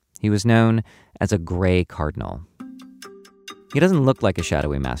 He was known as a gray cardinal. He doesn't look like a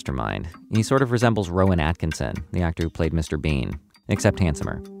shadowy mastermind. He sort of resembles Rowan Atkinson, the actor who played Mr. Bean, except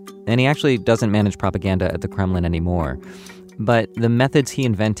handsomer. And he actually doesn't manage propaganda at the Kremlin anymore. But the methods he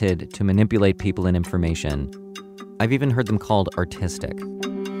invented to manipulate people and information, I've even heard them called artistic.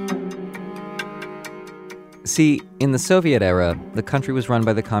 See, in the Soviet era, the country was run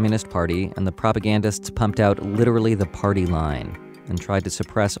by the Communist Party, and the propagandists pumped out literally the party line and tried to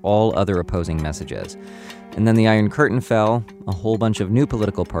suppress all other opposing messages. And then the Iron Curtain fell, a whole bunch of new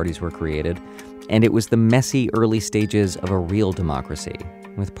political parties were created, and it was the messy early stages of a real democracy,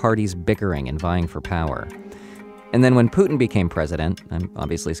 with parties bickering and vying for power. And then when Putin became president, I'm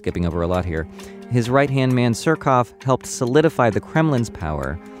obviously skipping over a lot here, his right-hand man Surkov helped solidify the Kremlin's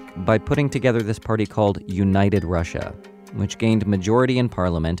power by putting together this party called United Russia, which gained majority in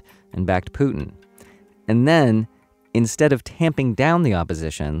parliament and backed Putin. And then, instead of tamping down the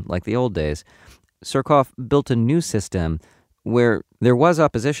opposition like the old days, Surkov built a new system where there was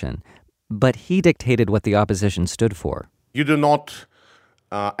opposition, but he dictated what the opposition stood for. You do not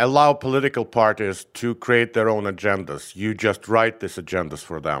allow political parties to create their own agendas. You just write these agendas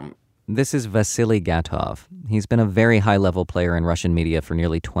for them. This is Vasily Gatov. He's been a very high-level player in Russian media for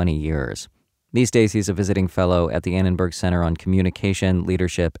nearly 20 years. These days, he's a visiting fellow at the Annenberg Center on Communication,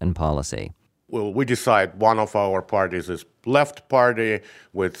 Leadership, and Policy. Well, we decide one of our parties is left party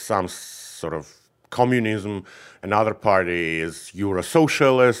with some sort of communism, another party is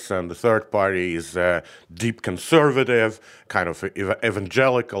Euro-socialist, and the third party is deep conservative, kind of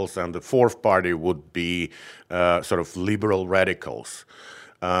evangelicals, and the fourth party would be sort of liberal radicals.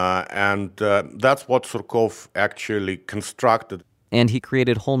 And that's what Surkov actually constructed. And he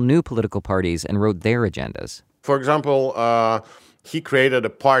created whole new political parties and wrote their agendas. For example, he created a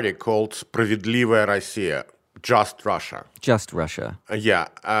party called Spravedlivaya Rossiya, Just Russia. Just Russia.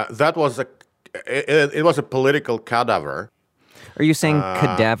 That was it was a political cadaver. Are you saying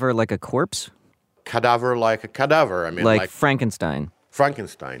cadaver like a corpse? Cadaver like a cadaver. I mean, like Frankenstein.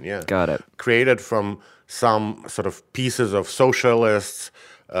 Frankenstein, yeah. Got it. Created from some sort of pieces of socialists,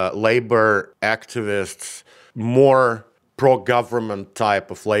 labor activists, more pro-government type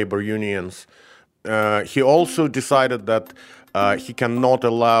of labor unions. He also decided that he cannot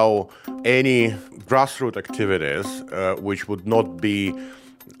allow any grassroots activities which would not be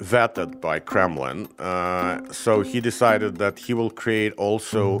vetted by Kremlin. So he decided that he will create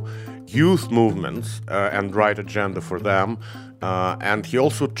also youth movements and write agenda for them. And he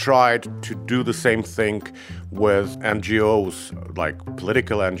also tried to do the same thing with NGOs, like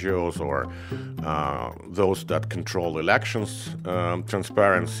political NGOs or those that control elections,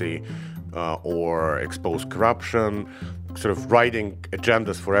 transparency, or expose corruption, sort of writing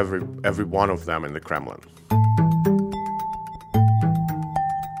agendas for every one of them in the Kremlin.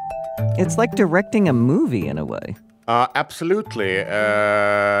 It's like directing a movie in a way. Absolutely.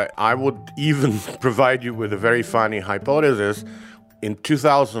 I would even provide you with a very funny hypothesis. In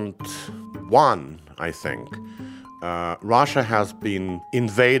 2001, I think, Russia has been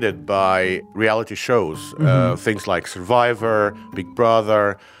invaded by reality shows, things like Survivor, Big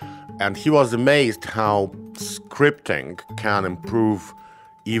Brother, and he was amazed how scripting can improve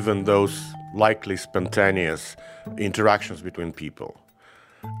even those likely spontaneous interactions between people.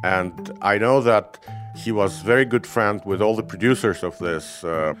 And I know that he was very good friend with all the producers of this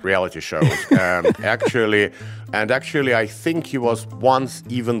reality shows, and actually, I think he was once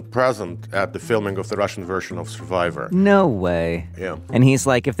even present at the filming of the Russian version of Survivor. No way. Yeah. And he's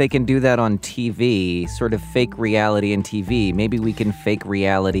like, if they can do that on TV, sort of fake reality in TV, maybe we can fake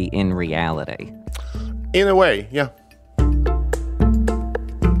reality in reality. In a way, yeah.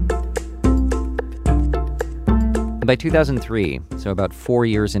 By 2003, so about 4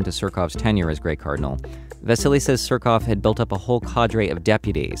 years into Surkov's tenure as Grey Cardinal, Vasily says Surkov had built up a whole cadre of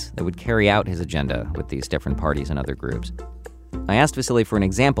deputies that would carry out his agenda with these different parties and other groups. I asked Vasily for an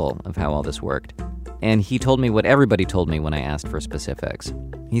example of how all this worked, and he told me what everybody told me when I asked for specifics.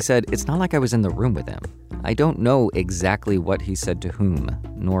 He said, it's not like I was in the room with him. I don't know exactly what he said to whom,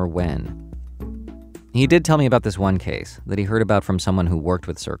 nor when. He did tell me about this one case that he heard about from someone who worked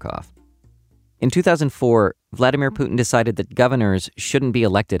with Surkov. In 2004, Vladimir Putin decided that governors shouldn't be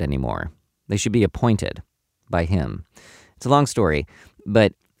elected anymore. They should be appointed by him. It's a long story,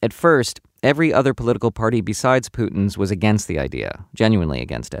 but at first, every other political party besides Putin's was against the idea, genuinely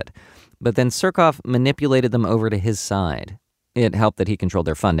against it. But then Surkov manipulated them over to his side. It helped that he controlled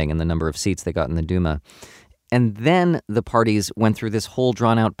their funding and the number of seats they got in the Duma. And then the parties went through this whole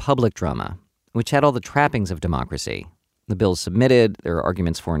drawn-out public drama, which had all the trappings of democracy. The bill's submitted, there are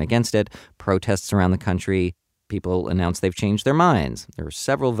arguments for and against it, protests around the country, people announce they've changed their minds. There were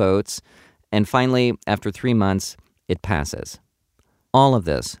several votes, and finally, after 3 months, it passes. All of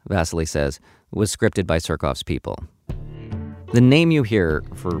this, Vasily says, was scripted by Surkov's people. The name you hear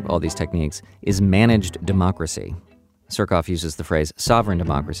for all these techniques is managed democracy. Surkov uses the phrase sovereign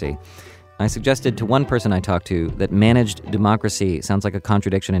democracy. I suggested to one person I talked to that managed democracy sounds like a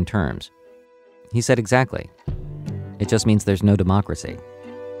contradiction in terms. He said exactly. It just means there's no democracy.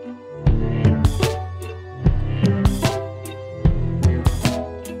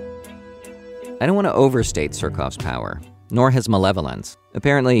 I don't want to overstate Surkov's power, nor his malevolence.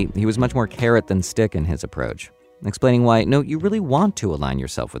 Apparently, he was much more carrot than stick in his approach, explaining why, no, you really want to align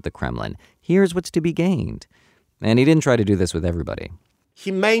yourself with the Kremlin. Here's what's to be gained. And he didn't try to do this with everybody. He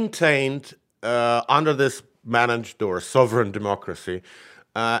maintained, under this managed or sovereign democracy,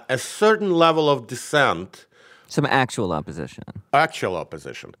 a certain level of dissent. Some actual opposition. Actual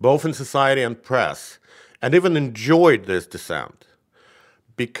opposition, both in society and press, and even enjoyed this dissent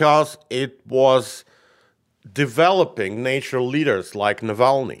because it was developing natural leaders like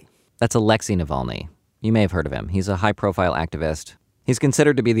Navalny. That's Alexei Navalny. You may have heard of him. He's a high-profile activist. He's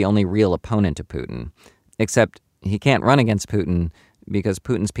considered to be the only real opponent to Putin, except he can't run against Putin because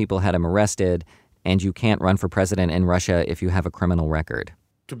Putin's people had him arrested, and you can't run for president in Russia if you have a criminal record.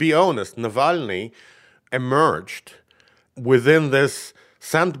 To be honest, Navalny emerged within this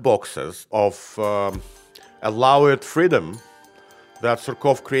sandboxes of allowed freedom that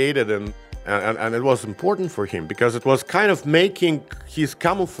Surkov created, and it was important for him because it was kind of making his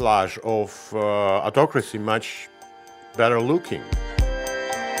camouflage of autocracy much better looking.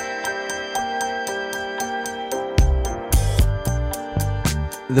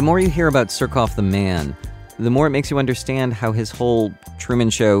 The more you hear about Surkov the man, the more it makes you understand how his whole Truman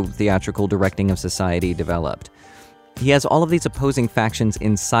Show theatrical directing of society developed. He has all of these opposing factions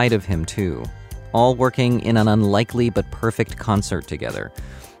inside of him, too, all working in an unlikely but perfect concert together.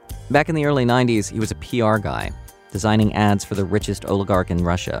 Back in the early 90s, he was a PR guy, designing ads for the richest oligarch in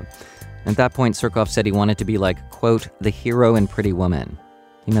Russia. At that point, Surkov said he wanted to be like, quote, the hero in Pretty Woman.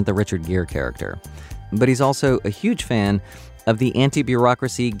 He meant the Richard Gere character. But he's also a huge fan of the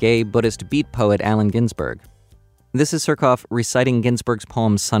anti-bureaucracy gay Buddhist beat poet Allen Ginsberg. This is Surkov reciting Ginsberg's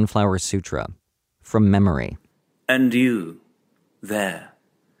poem Sunflower Sutra, from memory. And you, there,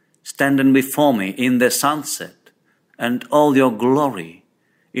 standing before me in the sunset, and all your glory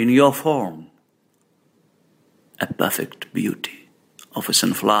in your form, a perfect beauty of a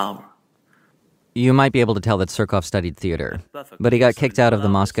sunflower. You might be able to tell that Surkov studied theater, but he got kicked out of the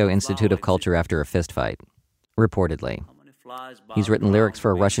Moscow Institute of Culture after a fistfight, reportedly. He's written lyrics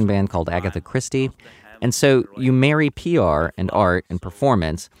for a Russian band called Agatha Christie, and so you marry PR and art and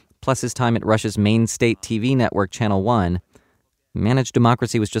performance, plus his time at Russia's main state TV network, Channel 1. Managed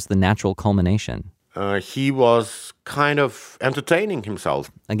democracy was just the natural culmination. He was kind of entertaining himself.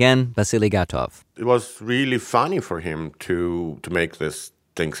 Again, Vasily Gatov. It was really funny for him to make these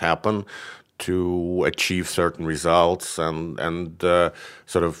things happen, to achieve certain results and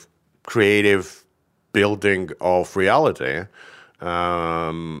sort of creative building of reality.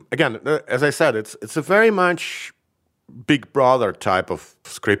 Again, as I said, it's a very much Big Brother type of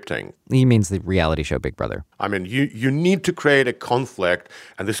scripting. He means the reality show Big Brother. I mean, you need to create a conflict,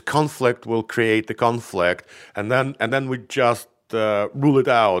 and this conflict will create the conflict, and then we just rule it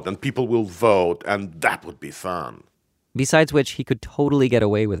out, and people will vote, and that would be fun. Besides which, he could totally get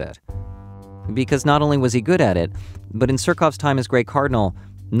away with it. Because not only was he good at it, but in Surkov's time as Great Cardinal,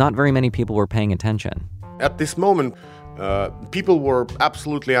 not very many people were paying attention. At this moment, people were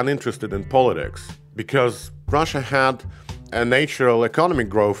absolutely uninterested in politics because Russia had a natural economic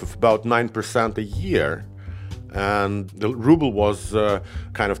growth of about 9% a year, and the ruble was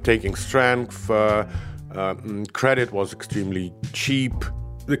kind of taking strength, credit was extremely cheap,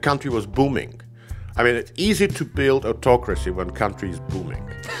 the country was booming. I mean, it's easy to build autocracy when country is booming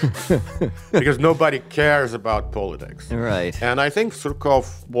because nobody cares about politics. Right. And I think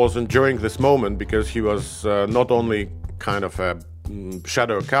Surkov was enjoying this moment because he was not only kind of a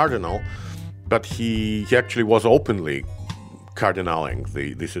shadow cardinal, but he actually was openly cardinaling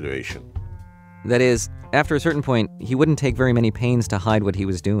the situation. That is, after a certain point, he wouldn't take very many pains to hide what he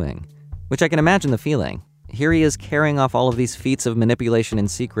was doing. Which I can imagine the feeling. Here he is carrying off all of these feats of manipulation in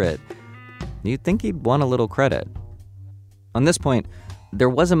secret. You'd think he'd want a little credit. On this point, there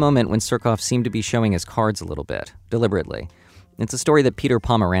was a moment when Surkov seemed to be showing his cards a little bit, deliberately. It's a story that Peter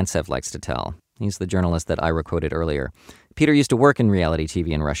Pomerantsev likes to tell. He's the journalist that Ira quoted earlier. Peter used to work in reality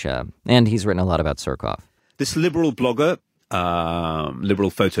TV in Russia, and he's written a lot about Surkov. This liberal blogger, liberal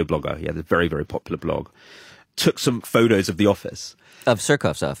photo blogger, he had a very, very popular blog, took some photos of the office. Of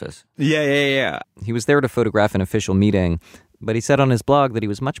Surkov's office. Yeah. He was there to photograph an official meeting, but he said on his blog that he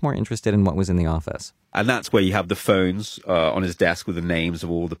was much more interested in what was in the office. And that's where you have the phones on his desk with the names of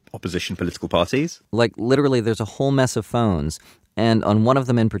all the opposition political parties. Like, literally, there's a whole mess of phones, and on one of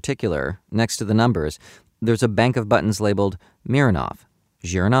them in particular, next to the numbers, there's a bank of buttons labeled Mironov,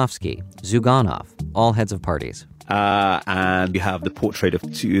 Zhirinovsky, Zyuganov, all heads of parties. And you have the portrait of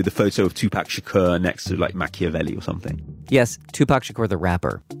the photo of Tupac Shakur next to, like, Machiavelli or something. Yes, Tupac Shakur the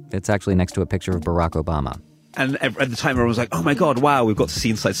rapper. It's actually next to a picture of Barack Obama. And at the time, everyone was like, oh my God, wow, we've got to see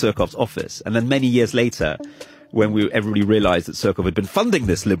inside Surkov's office. And then many years later, when everybody realized that Surkov had been funding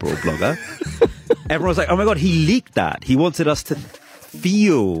this liberal blogger, everyone was like, oh my God, he leaked that. He wanted us to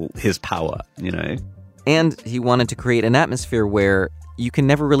feel his power, you know? And he wanted to create an atmosphere where you can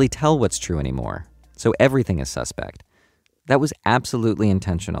never really tell what's true anymore. So everything is suspect. That was absolutely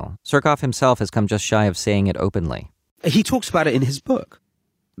intentional. Surkov himself has come just shy of saying it openly. He talks about it in his book.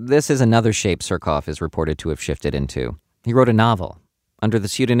 This is another shape Surkov is reported to have shifted into. He wrote a novel under the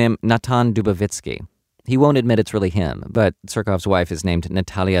pseudonym Natan Dubovitsky. He won't admit it's really him, but Surkov's wife is named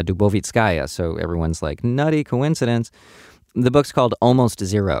Natalia Dubovitskaya, so everyone's like, nutty coincidence. The book's called Almost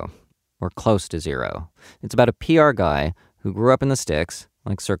Zero, or Close to Zero. It's about a PR guy who grew up in the sticks,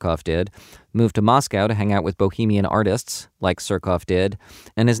 like Surkov did, moved to Moscow to hang out with bohemian artists, like Surkov did,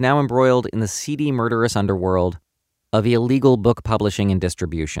 and is now embroiled in the seedy, murderous underworld of illegal book publishing and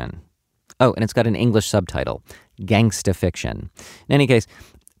distribution. Oh, and it's got an English subtitle, Gangsta Fiction. In any case,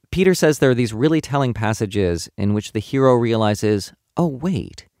 Peter says there are these really telling passages in which the hero realizes, oh,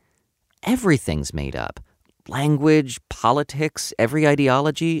 wait, everything's made up. Language, politics, every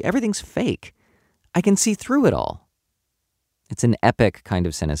ideology, everything's fake. I can see through it all. It's an epic kind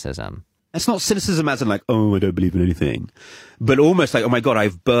of cynicism. It's not cynicism as in like, oh, I don't believe in anything, but almost like, oh my God,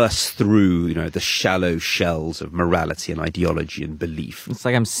 I've burst through, you know, the shallow shells of morality and ideology and belief. It's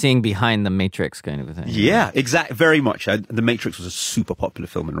like I'm seeing behind the Matrix kind of a thing. Yeah, exactly. Very much. The Matrix was a super popular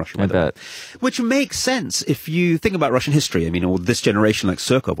film in Russia. I bet. Which makes sense if you think about Russian history. I mean, or this generation like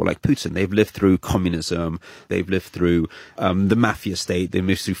Surkov or like Putin, they've lived through communism, they've lived through the mafia state, they've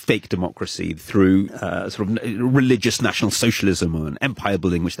lived through fake democracy, through sort of religious national socialism and empire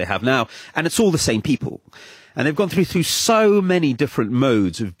building, which they have now. And it's all the same people. And they've gone through so many different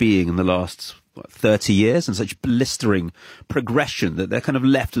modes of being in the last 30 years and such blistering progression that they're kind of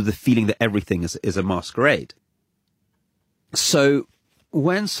left with the feeling that everything is a masquerade. So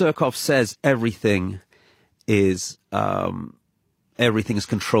when Surkov says everything is controlled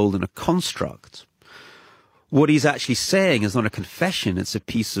in a construct, what he's actually saying is not a confession, it's a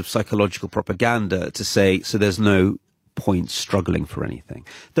piece of psychological propaganda to say, so there's no point struggling for anything.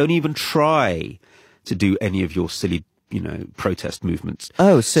 Don't even try to do any of your silly, protest movements.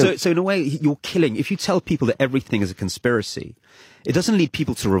 Oh, so in a way, you're killing. If you tell people that everything is a conspiracy, it doesn't lead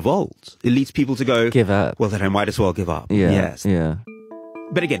people to revolt. It leads people to go, give up. Well, then I might as well give up. Yeah, yes. Yeah.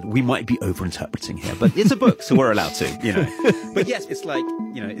 But again, we might be overinterpreting here, but it's a book, so we're allowed to, But yes, it's like,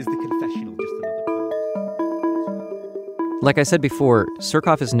 is the confessional just another pose? Like I said before,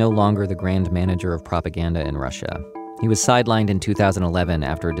 Surkov is no longer the grand manager of propaganda in Russia. He was sidelined in 2011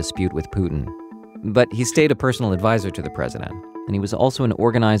 after a dispute with Putin. But he stayed a personal advisor to the president, and he was also an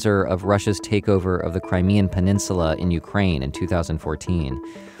organizer of Russia's takeover of the Crimean Peninsula in Ukraine in 2014.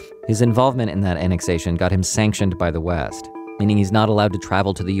 His involvement in that annexation got him sanctioned by the West, meaning he's not allowed to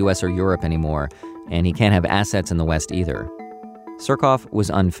travel to the US or Europe anymore, and he can't have assets in the West either. Surkov was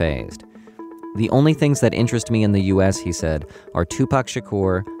unfazed. The only things that interest me in the US, he said, are Tupac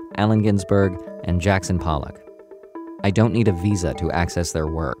Shakur, Allen Ginsberg, and Jackson Pollock. I don't need a visa to access their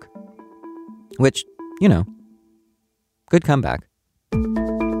work. Which, good comeback.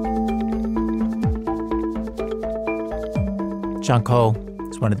 John Cole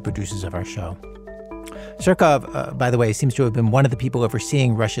is one of the producers of our show. Surkov, by the way, seems to have been one of the people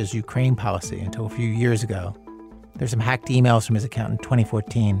overseeing Russia's Ukraine policy until a few years ago. There's some hacked emails from his account in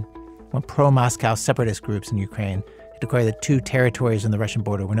 2014 when pro-Moscow separatist groups in Ukraine declared that 2 territories on the Russian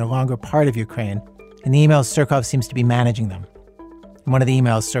border were no longer part of Ukraine. In the emails, Surkov seems to be managing them. In one of the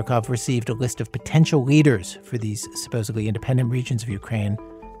emails, Surkov received a list of potential leaders for these supposedly independent regions of Ukraine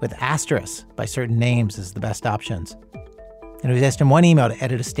with asterisks by certain names as the best options. And it was asked in one email to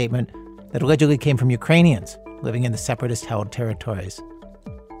edit a statement that allegedly came from Ukrainians living in the separatist-held territories.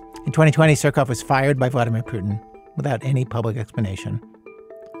 In 2020, Surkov was fired by Vladimir Putin without any public explanation.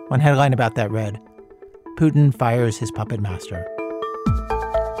 One headline about that read, "Putin fires his puppet master."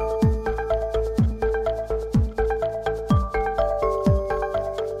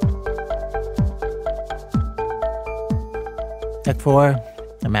 Act 4,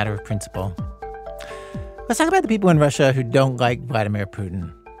 a matter of principle. Let's talk about the people in Russia who don't like Vladimir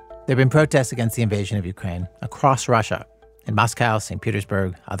Putin. There have been protests against the invasion of Ukraine across Russia, in Moscow, St.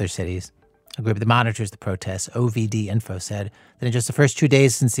 Petersburg, other cities. A group that monitors the protests, OVD Info, said that in just the first 2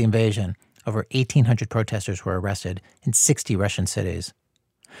 days since the invasion, over 1,800 protesters were arrested in 60 Russian cities.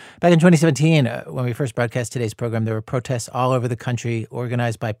 Back in 2017, when we first broadcast today's program, there were protests all over the country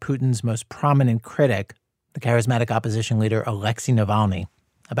organized by Putin's most prominent critic, the charismatic opposition leader Alexei Navalny,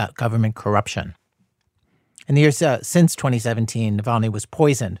 about government corruption. In the years since 2017, Navalny was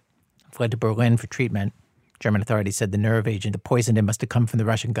poisoned, fled to Berlin for treatment. German authorities said the nerve agent that poisoned him must have come from the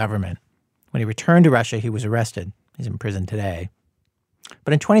Russian government. When he returned to Russia, he was arrested. He's in prison today.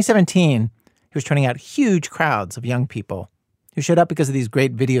 But in 2017, he was turning out huge crowds of young people who showed up because of these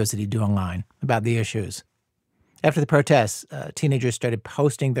great videos that he'd do online about the issues. After the protests, teenagers started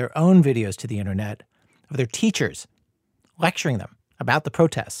posting their own videos to the internet of their teachers lecturing them about the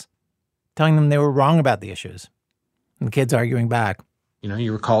protests, telling them they were wrong about the issues. And the kids arguing back. You know,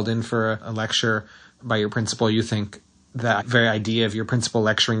 you were called in for a lecture by your principal. You think that very idea of your principal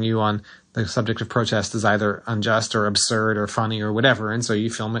lecturing you on the subject of protest is either unjust or absurd or funny or whatever. And so you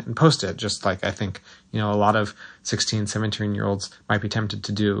film it and post it, just like I think, a lot of 16, 17-year-olds might be tempted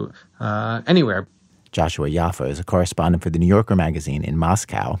to do anywhere. Joshua Yaffa is a correspondent for The New Yorker magazine in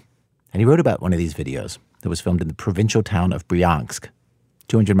Moscow. And he wrote about one of these videos that was filmed in the provincial town of Bryansk,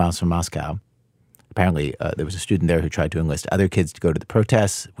 200 miles from Moscow. Apparently, there was a student there who tried to enlist other kids to go to the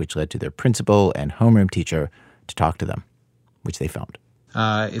protests, which led to their principal and homeroom teacher to talk to them, which they filmed.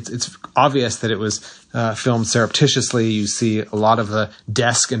 It's obvious that it was filmed surreptitiously. You see a lot of the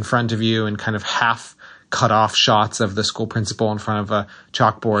desk in front of you and kind of half cut off shots of the school principal in front of a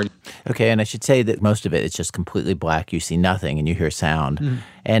chalkboard. Okay, and I should say that most of it is just completely black. You see nothing and you hear sound. Mm.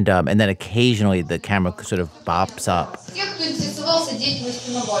 And then occasionally the camera sort of bops up.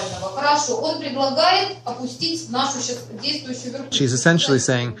 She's essentially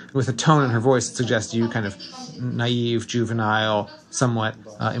saying, with a tone in her voice that suggests you kind of naive, juvenile, somewhat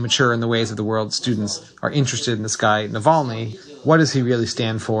immature in the ways of the world students are interested in this guy, Navalny. What does he really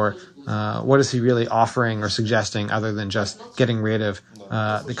stand for? What is he really offering or suggesting other than just getting rid of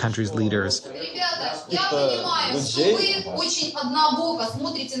the country's leaders?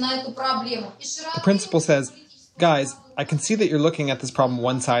 The principal says, guys, I can see that you're looking at this problem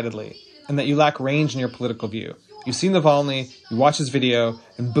one-sidedly and that you lack range in your political view. You see Navalny, you watch his video,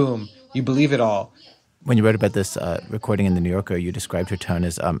 and boom, you believe it all. When you wrote about this recording in The New Yorker, you described her tone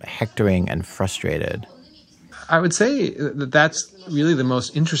as hectoring and frustrated. I would say that that's really the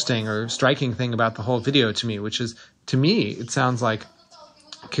most interesting or striking thing about the whole video to me, which is, to me, it sounds like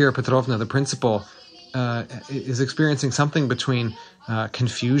Kira Petrovna, the principal, is experiencing something between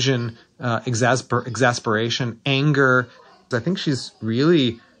confusion, exasperation, anger. I think she's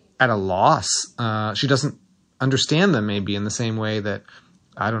really at a loss. She doesn't understand them maybe in the same way that,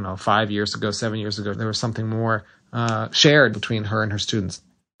 5 years ago, 7 years ago, there was something more shared between her and her students.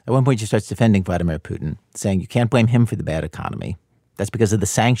 At one point, she starts defending Vladimir Putin, saying you can't blame him for the bad economy. That's because of the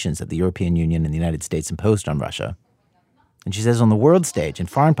sanctions that the European Union and the United States imposed on Russia. And she says on the world stage, in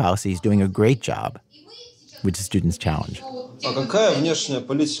foreign policy, he's doing a great job, which the students challenge.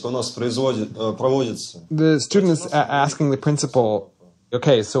 The student is asking the principal,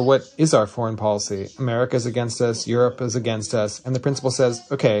 okay, so what is our foreign policy? America is against us, Europe is against us. And the principal says,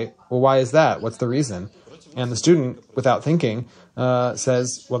 okay, well, why is that? What's the reason? And the student, without thinking,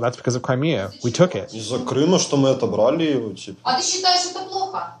 says, well, that's because of Crimea. We took it.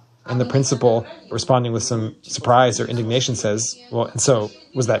 And the principal, responding with some surprise or indignation, says, well, and so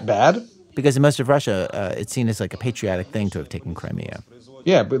was that bad? Because in most of Russia, it's seen as like a patriotic thing to have taken Crimea.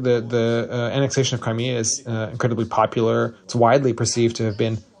 Yeah, but the annexation of Crimea is incredibly popular. It's widely perceived to have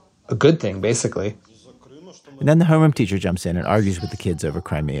been a good thing, basically. And then the homeroom teacher jumps in and argues with the kids over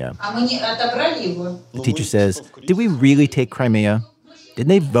Crimea. The teacher says, did we really take Crimea? Didn't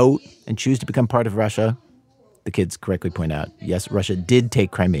they vote and choose to become part of Russia? The kids correctly point out, yes, Russia did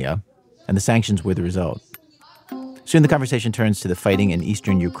take Crimea, and the sanctions were the result. Soon the conversation turns to the fighting in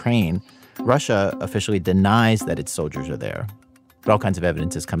eastern Ukraine. Russia officially denies that its soldiers are there. But all kinds of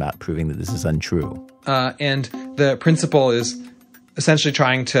evidence has come out proving that this is untrue. And the principal is essentially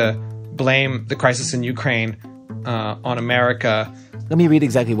trying to blame the crisis in Ukraine on America Let me read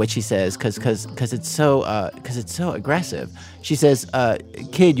exactly what she says, because it's so aggressive. She says,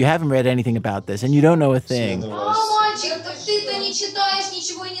 "Kid, you haven't read anything about this, and you don't know a thing.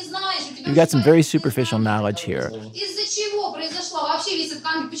 You've got some very superficial knowledge here."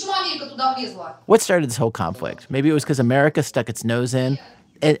 What started this whole conflict? Maybe it was because America stuck its nose in,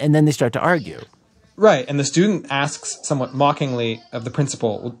 and then they start to argue. Right, and the student asks somewhat mockingly of the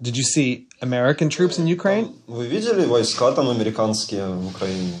principal, "Did you see American troops in Ukraine?" Вы видели войска там американские в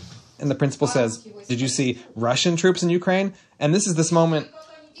Украине? And the principal says, "Did you see Russian troops in Ukraine?" And this is this moment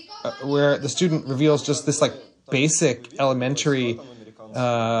where the student reveals just this like basic, elementary,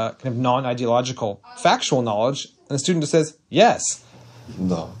 kind of non-ideological, factual knowledge. And the student just says, "Yes."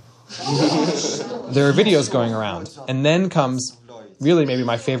 Да. There are videos going around. And then comes really maybe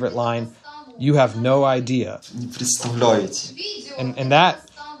my favorite line, "You have no idea." And that,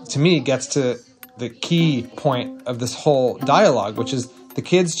 to me, gets to the key point of this whole dialogue, which is the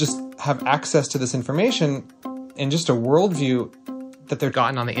kids just have access to this information in just a worldview that they've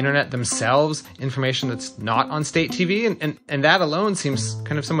gotten on the internet themselves, information that's not on state TV, and that alone seems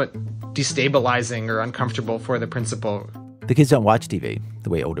kind of somewhat destabilizing or uncomfortable for the principal. The kids don't watch TV the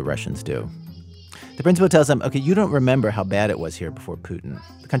way older Russians do. The principal tells them, okay, you don't remember how bad it was here before Putin.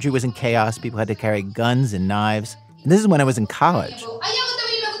 The country was in chaos. People had to carry guns and knives. And this is when I was in college.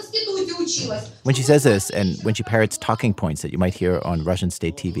 When she says this, and when she parrots talking points that you might hear on Russian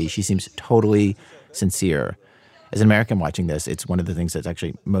state TV, she seems totally sincere. As an American watching this, it's one of the things that's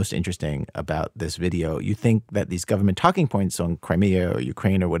actually most interesting about this video. You think that these government talking points on Crimea or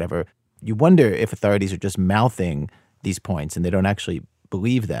Ukraine or whatever, you wonder if authorities are just mouthing these points and they don't actually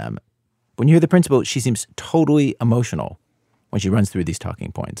believe them. When you hear the principal, she seems totally emotional when she runs through these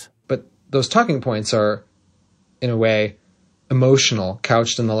talking points. But those talking points are, in a way, emotional,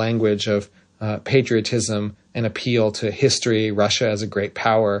 couched in the language of patriotism and appeal to history, Russia as a great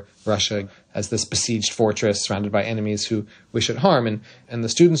power, Russia as this besieged fortress surrounded by enemies who wish it harm. And the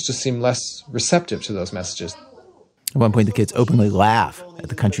students just seem less receptive to those messages. At one point, the kids openly laugh at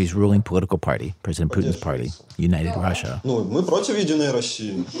the country's ruling political party, President Putin's party, United Russia. Мы против Единой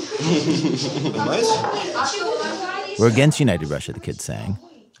России. Понимаете? We're against United Russia, the kids sang.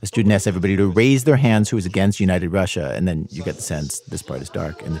 The student asks everybody to raise their hands who is against United Russia, and then you get the sense, this part is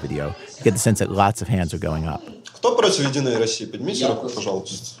dark in the video, you get the sense that lots of hands are going up. Кто против Единой России? Поднимите руку,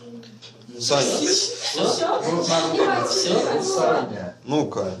 пожалуйста. Саня.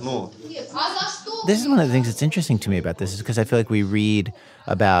 Ну-ка, ну. This is one of the things that's interesting to me about this, is because I feel like we read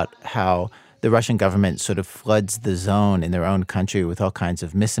about how the Russian government sort of floods the zone in their own country with all kinds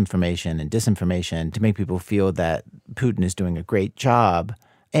of misinformation and disinformation to make people feel that Putin is doing a great job.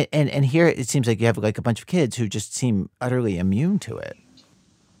 And here it seems like you have like a bunch of kids who just seem utterly immune to it.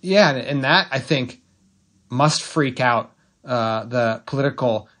 Yeah, and that, I think, must freak out the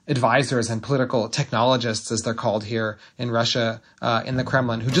political advisors and political technologists, as they're called here in Russia, in the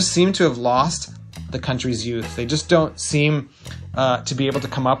Kremlin, who just seem to have lost the country's youth. They just don't seem to be able to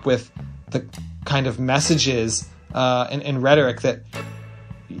come up with the kind of messages and rhetoric that,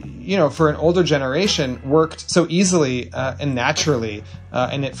 you know, for an older generation worked so easily and naturally,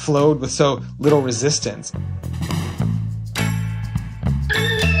 and it flowed with so little resistance.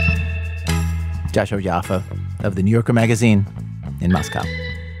 Joshua Jaffa of The New Yorker magazine in Moscow.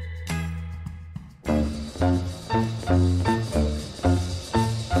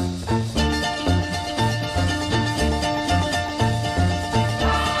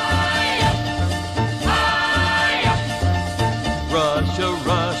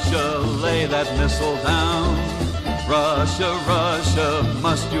 Missile down. Russia, Russia,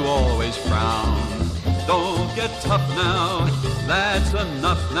 must you always frown? Don't get tough now, that's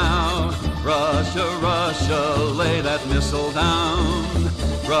enough now. Russia, Russia, lay that missile down.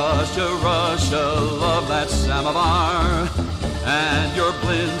 Russia, Russia, love that samovar. And your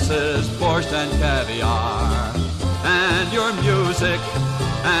blintzes, borscht and caviar. And your music,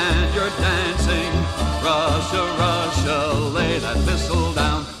 and your dancing. Russia, Russia, lay that missile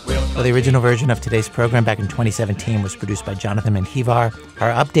down. Well, the original version of today's program back in 2017 was produced by Jonathan Menjivar.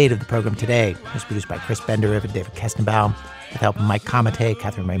 Our update of the program today was produced by Chris Benderev and David Kestenbaum, with help from Mike Comite,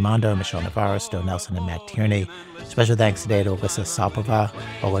 Catherine Raimondo, Michelle Navarro, Stowe Nelson, and Matt Tierney. Special thanks today to Alyssa Salpova,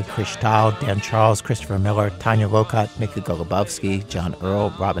 Oleg Krishtal, Dan Charles, Christopher Miller, Tanya Lokat, Mika Golubovsky, John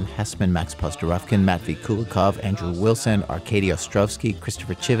Earl, Robin Hessman, Max Posterufkin, Matvey Kulikov, Andrew Wilson, Arkady Ostrovsky,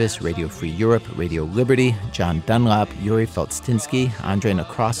 Christopher Chivis, Radio Free Europe, Radio Liberty, John Dunlap, Yuri Felstinsky, Andrei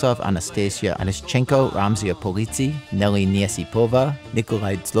Nekrasov, Anastasia Anischenko, Ramzia Politsi, Nelly Niesipova,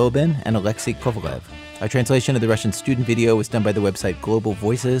 Nikolai Zlobin, and Alexei Kovalev. Our translation of the Russian student video was done by the website Global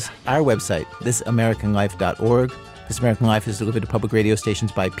Voices. Our website, thisamericanlife.org, This American Life is delivered to public radio stations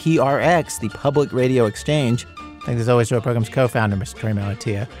by PRX, the Public Radio Exchange. Thanks as always to our program's co-founder, Mr. Trey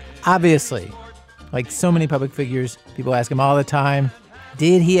Malatia. Obviously, like so many public figures, people ask him all the time,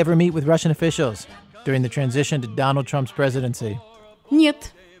 did he ever meet with Russian officials during the transition to Donald Trump's presidency?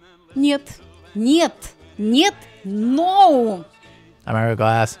 Нет, нет, нет, нет, no. I'm Ira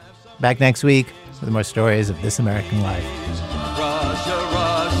Glass. Back next week with more stories of This American Life.